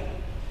have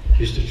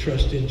is to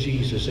trust in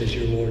Jesus as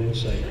your Lord and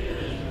Savior.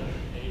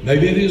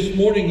 Maybe this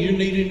morning you're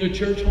needing a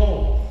church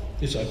home.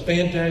 It's a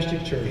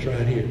fantastic church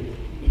right here.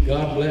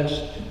 God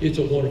bless. It's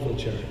a wonderful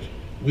church.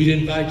 We'd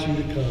invite you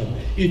to come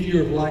if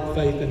you're of like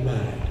faith and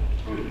mind.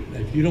 Now,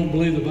 if you don't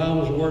believe the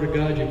Bible is the Word of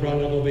God, you're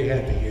probably not going to be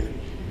happy here.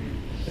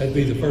 That'd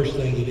be the first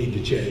thing you need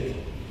to check.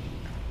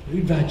 We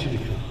invite you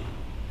to come.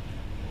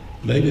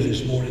 Maybe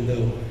this morning,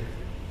 though,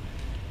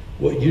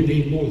 what you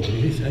need more than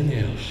anything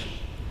else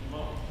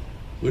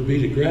would be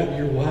to grab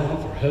your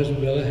wife or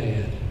husband by the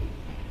hand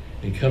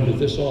and come to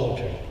this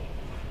altar.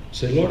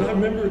 Say, Lord, I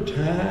remember a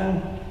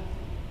time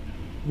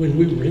when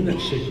we were in that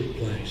secret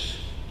place,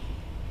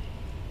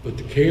 but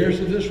the cares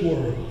of this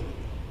world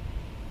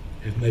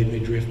have made me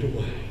drift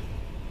away.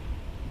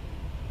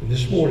 And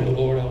this morning,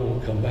 Lord, I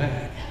want to come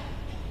back.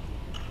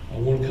 I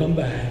want to come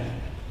back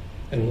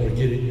and I want to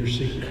get in your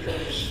secret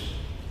place.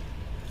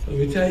 Let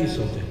me tell you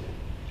something.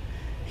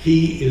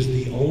 He is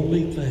the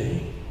only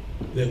thing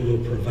that will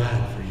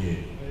provide for you.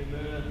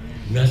 Amen.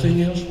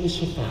 Nothing else will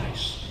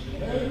suffice.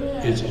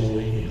 Amen. It's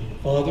only Him.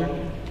 Father,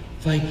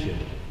 thank you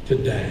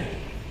today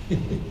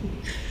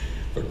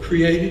for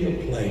creating a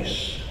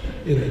place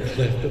in the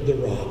cleft of the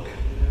rock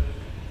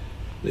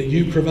that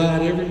you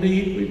provide every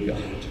need we've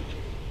got.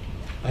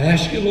 I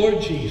ask you,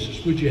 Lord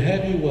Jesus, would you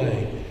have your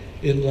way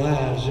in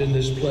lives in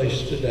this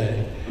place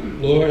today?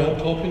 Lord, I'm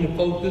talking to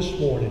folk this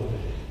morning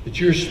that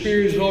your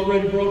Spirit has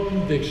already brought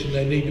conviction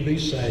they need to be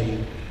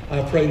saved.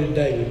 I pray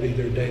today would be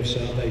their day of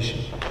salvation.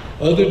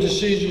 Other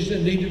decisions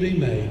that need to be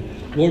made,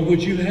 Lord,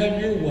 would you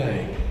have your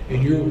way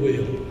and your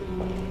will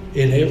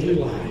in every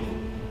life,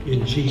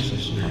 in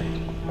Jesus'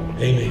 name.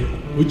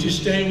 Amen. Would you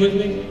stand with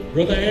me?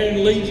 Brother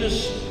Aaron leads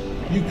us.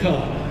 You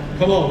come.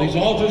 Come on, these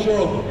altars are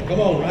open.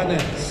 Come on, right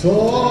now.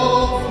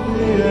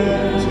 Softly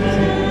and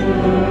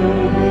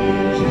tenderly,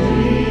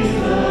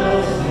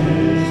 Jesus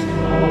is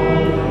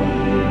calling,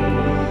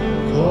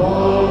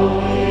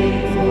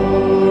 calling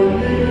for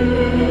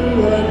you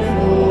and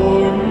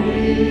for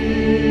me.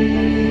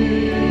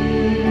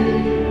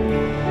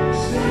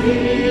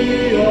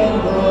 See on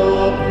the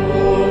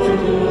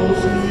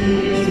portals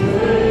He's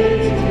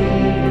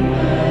waiting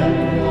and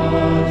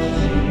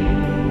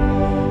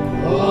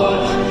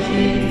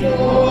watching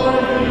for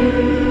you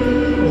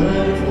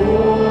and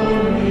for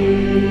me.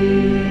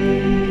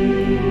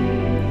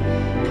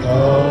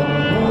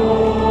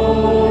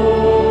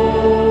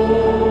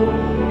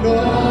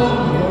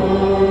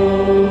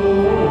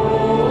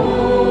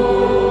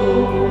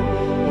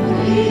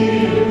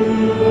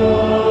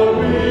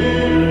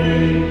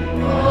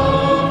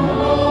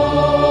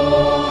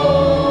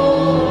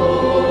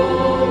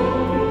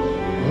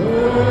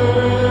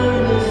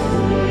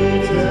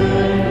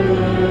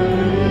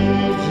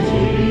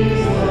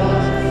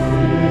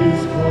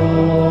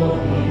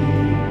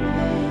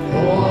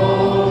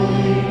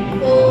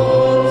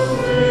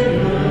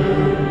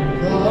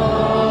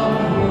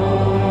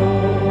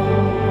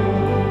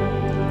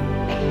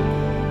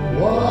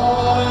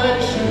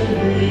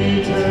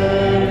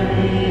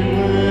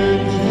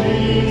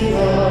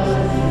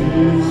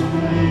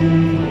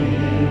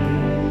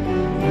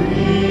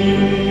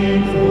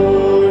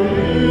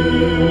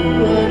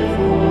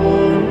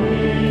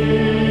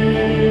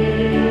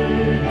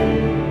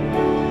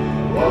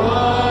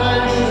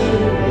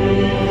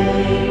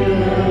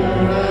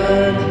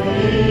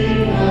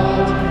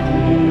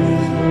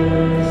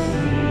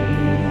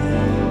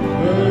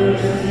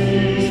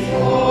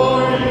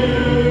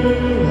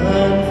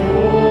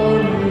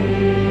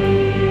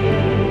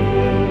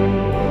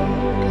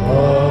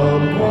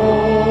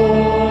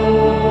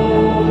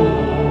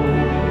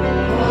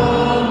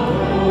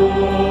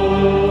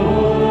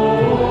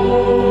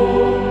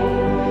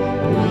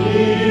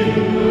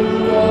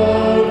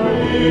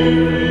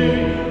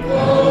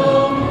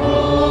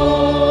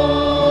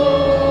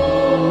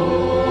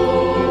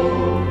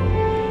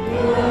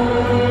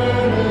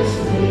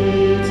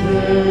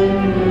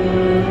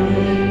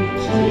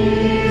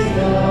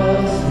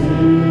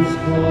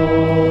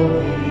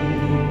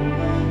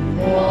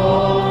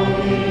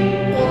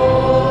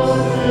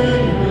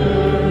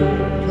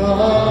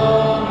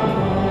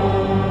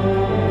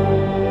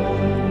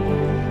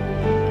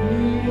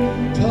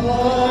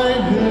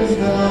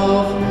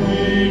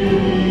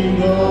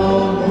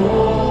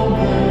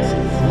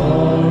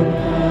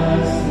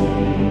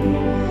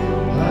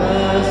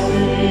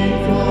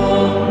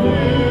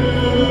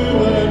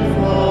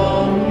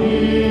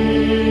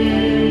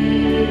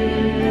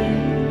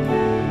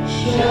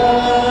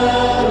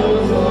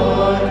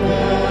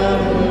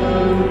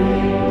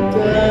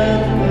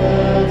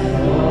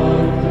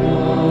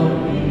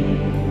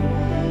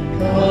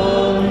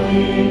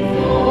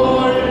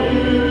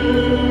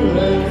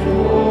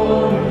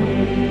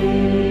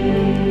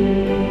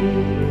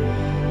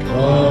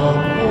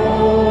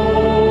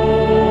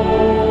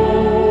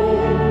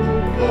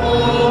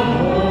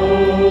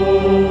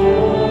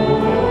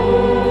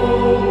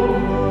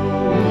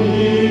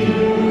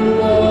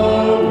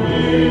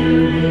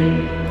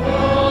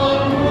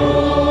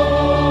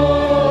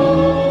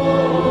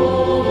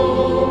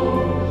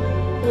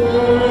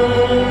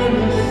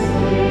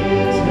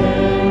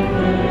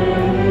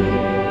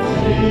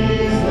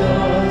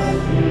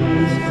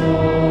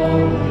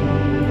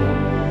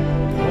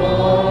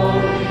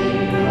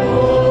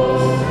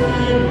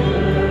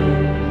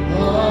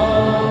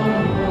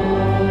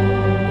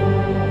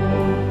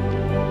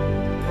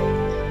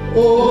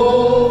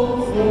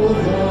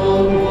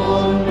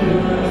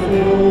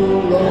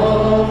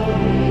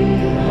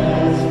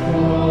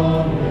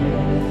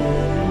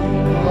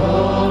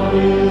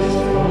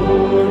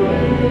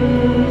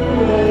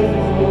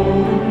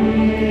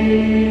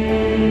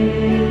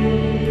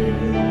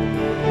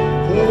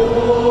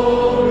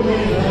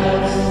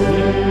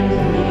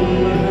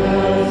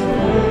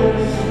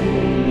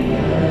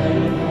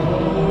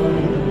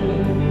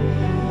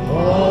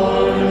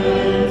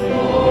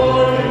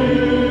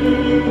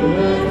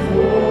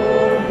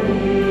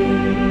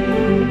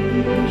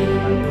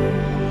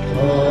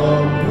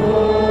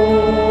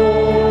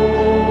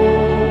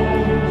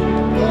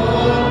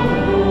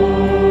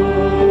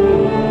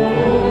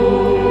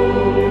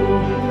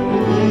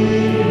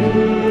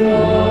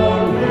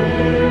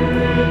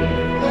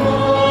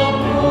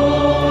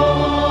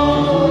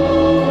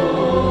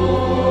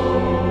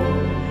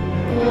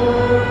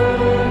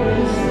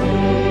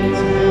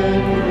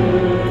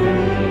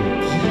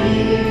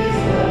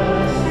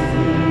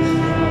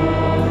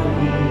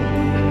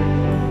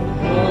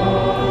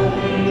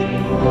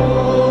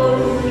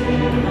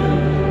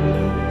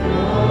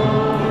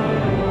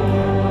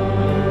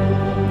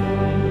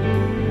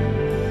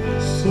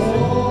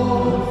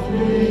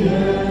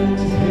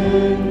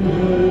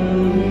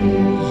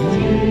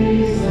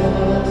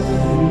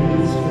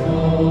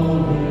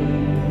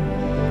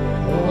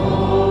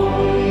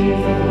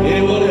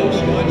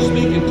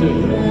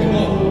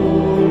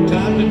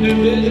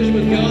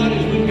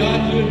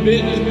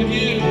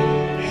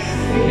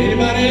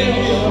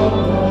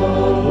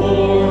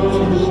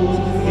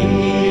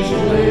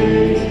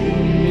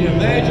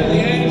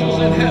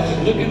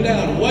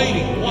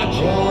 waiting,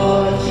 watching.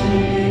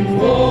 Watching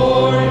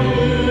for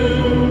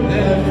you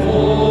and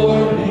for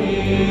me.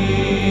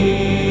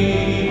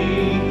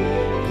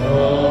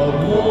 Come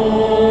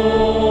home,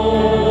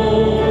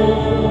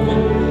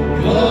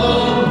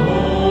 come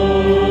home.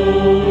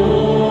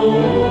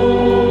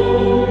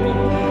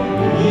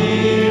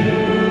 Ye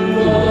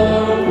who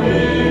are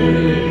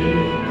weary,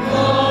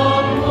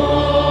 come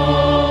home.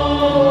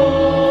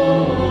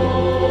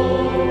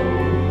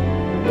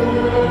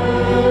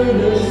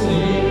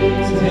 Earnestly,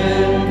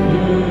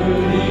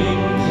 tenderly,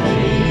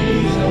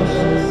 Jesus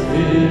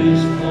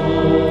is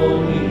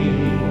calling,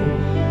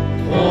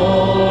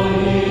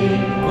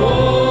 calling,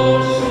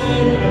 oh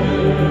sinner,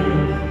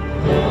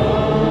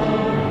 come.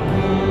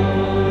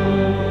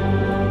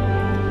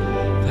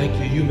 Thank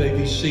you. You may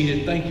be seated.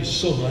 Thank you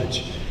so much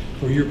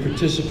for your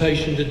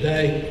participation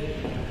today.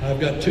 I've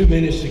got 2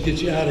 minutes to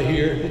get you out of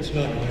here. It's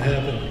not going to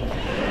happen.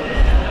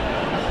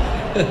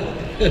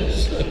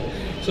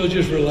 So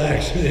just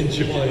relax and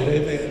enjoy it.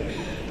 Amen.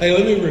 Hey,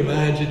 let me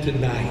remind you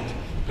tonight.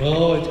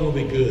 Oh, it's going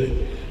to be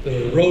good.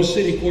 The Rose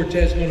City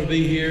Quartet's going to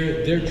be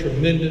here. They're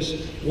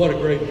tremendous. What a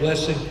great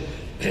blessing.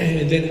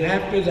 And then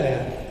after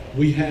that,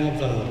 we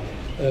have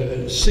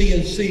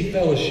CNC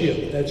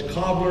Fellowship. That's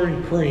cobbler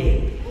and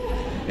cream.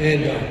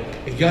 And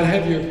you got to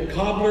have your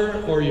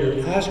cobbler or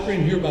your ice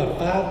cream here by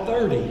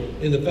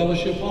 5:30 in the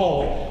fellowship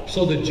hall.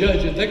 So the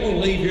judges, they're going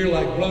to leave here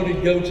like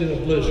bloated goats in a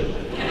blizzard,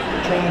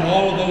 trying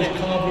all of those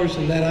cobblers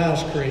and that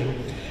ice cream.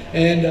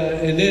 And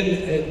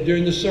then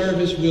during the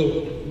service,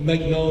 we'll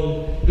make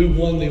known who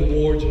won the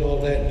awards and all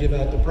that and give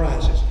out the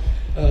prizes.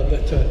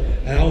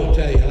 And I will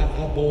tell you,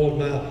 I boiled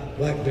my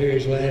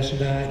blackberries last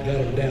night, got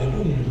them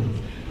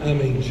down, I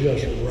mean,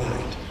 just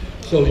right.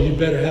 So you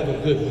better have a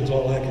good one, is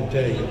all I can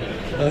tell you.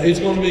 It's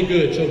going to be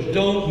good, so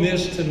don't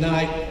miss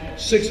tonight,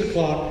 6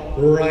 o'clock,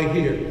 right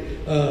here.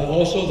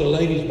 Also, the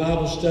ladies'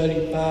 Bible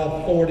study,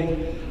 5:40,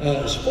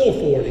 it's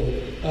 4:40.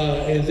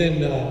 And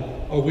then,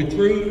 are we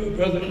through,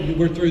 brother?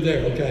 We're through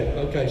there,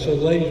 okay. So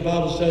the ladies'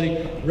 Bible study,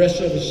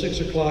 rest of it 6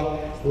 o'clock,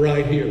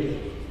 right here.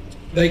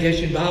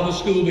 Vacation Bible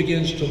School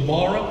begins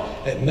tomorrow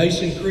at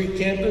Mason Creek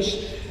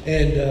campus.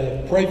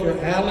 And pray for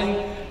Allie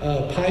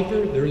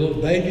Piper. Their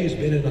little baby has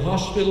been in the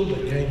hospital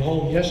but came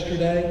home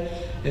yesterday.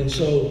 And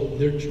so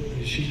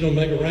she's going to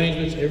make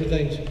arrangements.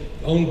 Everything's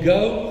on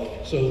go.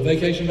 So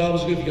Vacation Bible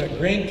School, if you've got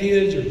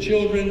grandkids or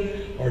children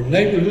or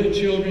neighborhood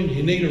children,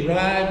 you need a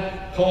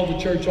ride, call the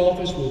church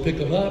office. We'll pick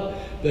them up.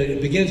 But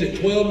it begins at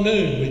 12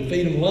 noon. We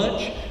feed them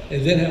lunch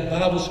and then have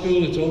Bible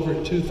school. It's over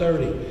at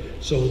 2:30.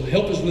 So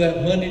help us with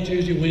that Monday,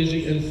 Tuesday,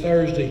 Wednesday, and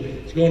Thursday.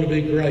 It's going to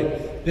be great.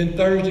 Then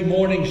Thursday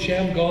morning,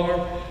 Shamgar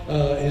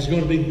is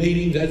going to be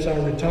meeting. That's our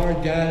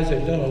retired guys.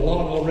 They've done a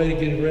lot already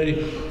getting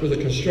ready for the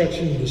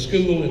construction of the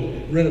school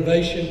and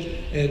renovation.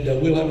 And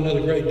we'll have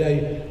another great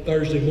day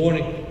Thursday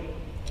morning.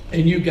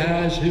 And you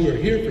guys who are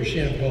here for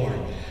Shamgar,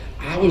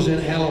 I was in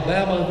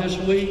Alabama this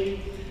week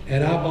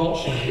and I bought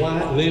some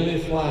white lily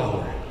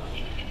flower.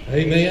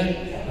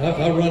 Amen.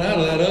 I run out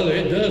of that other.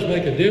 It does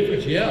make a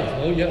difference.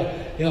 Yeah. Oh, yeah.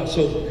 Yeah.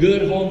 So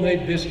good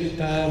homemade biscuit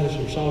time with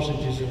some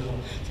sausages and all.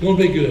 It's going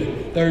to be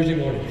good Thursday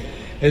morning.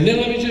 And then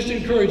let me just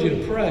encourage you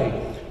to pray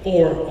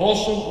for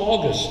Awesome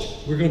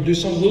August. We're going to do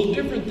something a little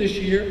different this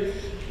year.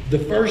 The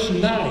first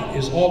night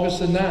is August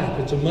the 9th.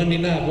 It's a Monday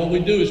night. What we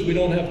do is we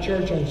don't have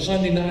church on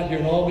Sunday night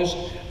during August.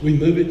 We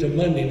move it to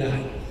Monday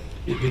night.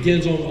 It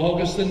begins on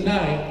August the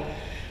 9th.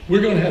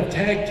 We're going to have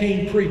tag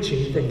team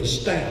preaching from the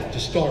staff to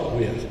start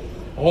with.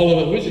 All of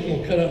it. We're just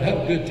going to cut up, have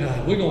a good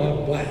time. We're going to have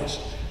a blast.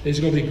 There's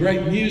going to be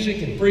great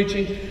music and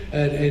preaching.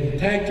 And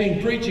tag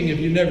team preaching, if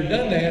you've never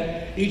done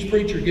that, each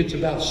preacher gets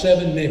about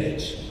 7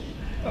 minutes.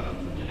 So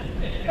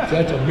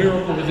that's a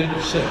miracle within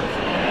itself.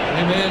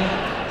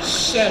 Amen.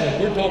 7.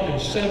 We're talking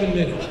 7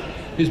 minutes.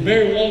 Is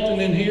Mary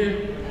Walton in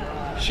here?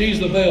 She's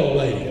the bell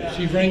lady.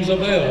 She rings a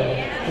bell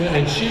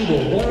and she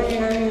will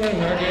ring, I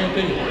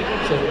guarantee you.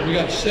 So we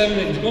got 7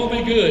 minutes. It's going to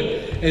be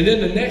good. And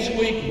then the next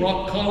week,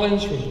 Rock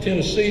Collins from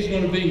Tennessee is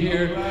going to be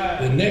here.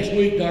 The next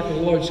week, Dr.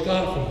 Lloyd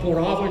Scott from Port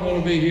Arthur is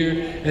going to be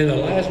here. And the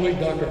last week,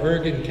 Dr.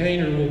 Ergen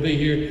Kainer will be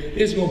here.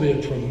 It's going to be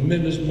a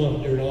tremendous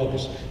month during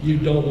August. You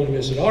don't want to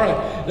miss it. All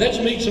right, let's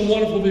meet some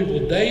wonderful people.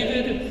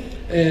 David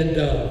and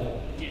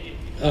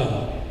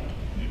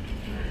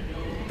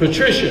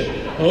Patricia.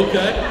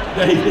 Okay,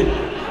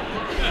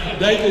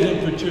 David and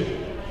Patricia.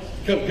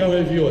 Come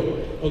if you would.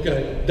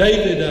 Okay,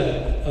 David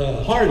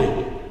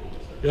Hardy.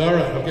 All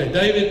right, okay.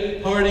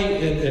 David Hardy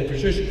and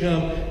Patricia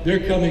come.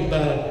 They're coming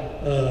by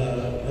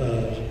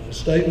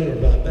statement or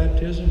by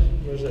baptism.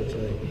 What does that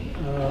say?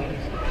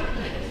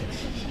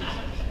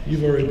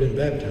 You've already been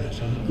baptized,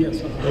 huh?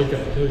 Yes.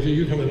 Okay, so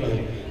you're coming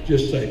by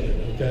just statement,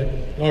 okay?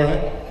 All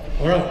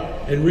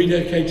right. And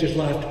rededicate his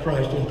life to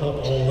Christ on top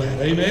of all that.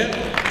 Amen?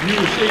 You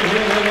receive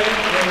him, amen?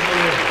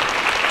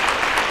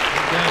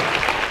 Okay.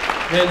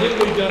 And then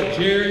we've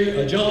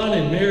got John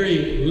and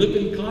Mary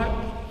Lippincott.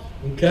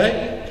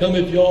 Okay? Come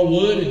if y'all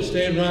would and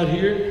stand right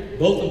here.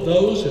 Both of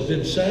those have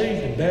been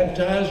saved and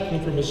baptized,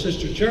 come from a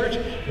sister church,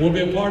 want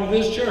to be a part of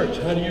this church.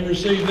 How do you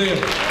receive them?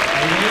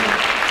 Amen?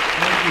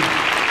 Thank you.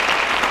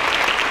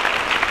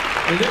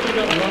 And then we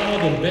got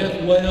Rob and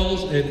Beth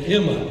Wells and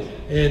Emma.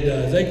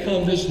 And they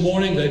come this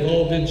morning. They've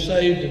all been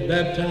saved and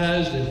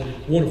baptized and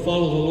want to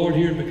follow the Lord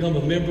here and become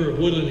a member of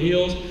Woodland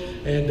Hills.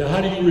 And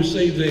how do you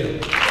receive them?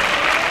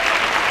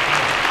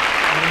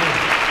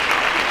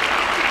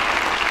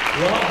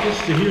 Rob gets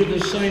to hear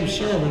this same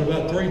sermon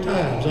about 3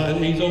 times.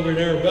 He's over at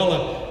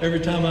Arabella every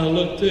time I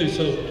look too.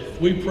 So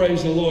we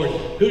praise the Lord.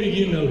 Who do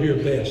you know here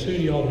best? Who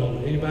do y'all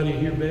know? Anybody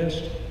here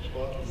best?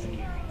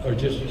 Or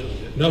just,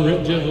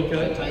 no, just,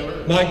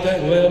 okay. Mike,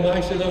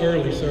 Mike's in the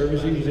early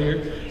service. He was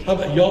here. How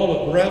about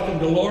y'all, Ralph and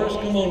Dolores?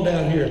 Come on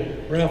down here.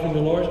 Ralph and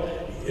Dolores.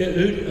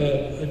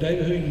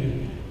 David, who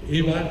you?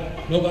 Anybody?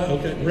 Nobody?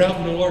 Okay. Ralph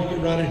and Dolores, get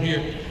right in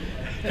here.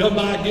 Come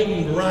by, give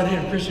them the right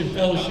hand Christian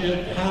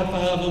fellowship, high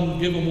five them,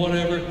 give them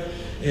whatever,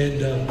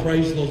 and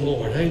praise the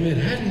Lord. Amen.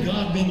 Hasn't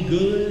God been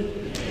good?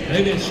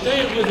 Amen.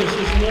 Stand with us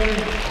this morning.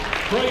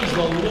 Praise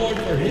the Lord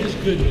for His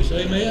goodness.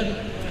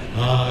 Amen.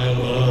 I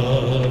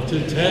love to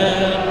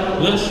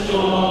tell a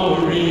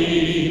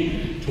story.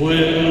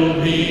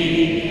 'Twill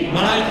be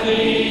my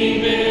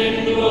theme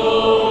in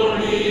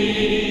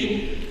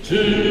glory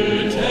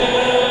to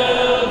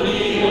tell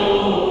the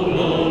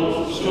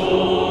old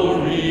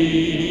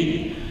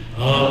story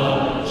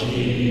of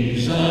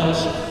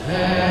Jesus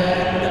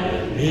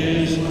and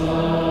His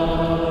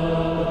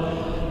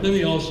love. Let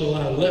me also,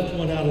 I left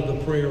one out of the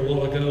prayer a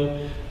while ago.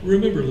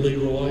 Remember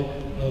Leroy,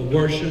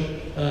 worship.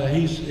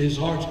 His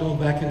heart's going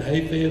back into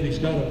AFib. He's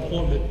got an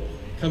appointment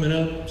coming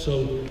up.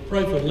 So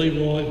pray for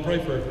Leroy. Pray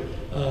for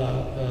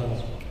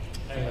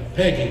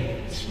Peggy.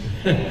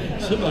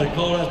 Somebody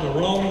called out the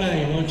wrong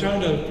name. I'm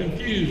trying to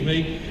confuse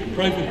me.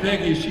 Pray for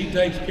Peggy as she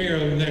takes care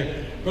of him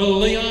there. Brother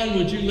Leon,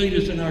 would you lead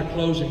us in our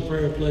closing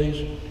prayer,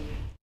 please?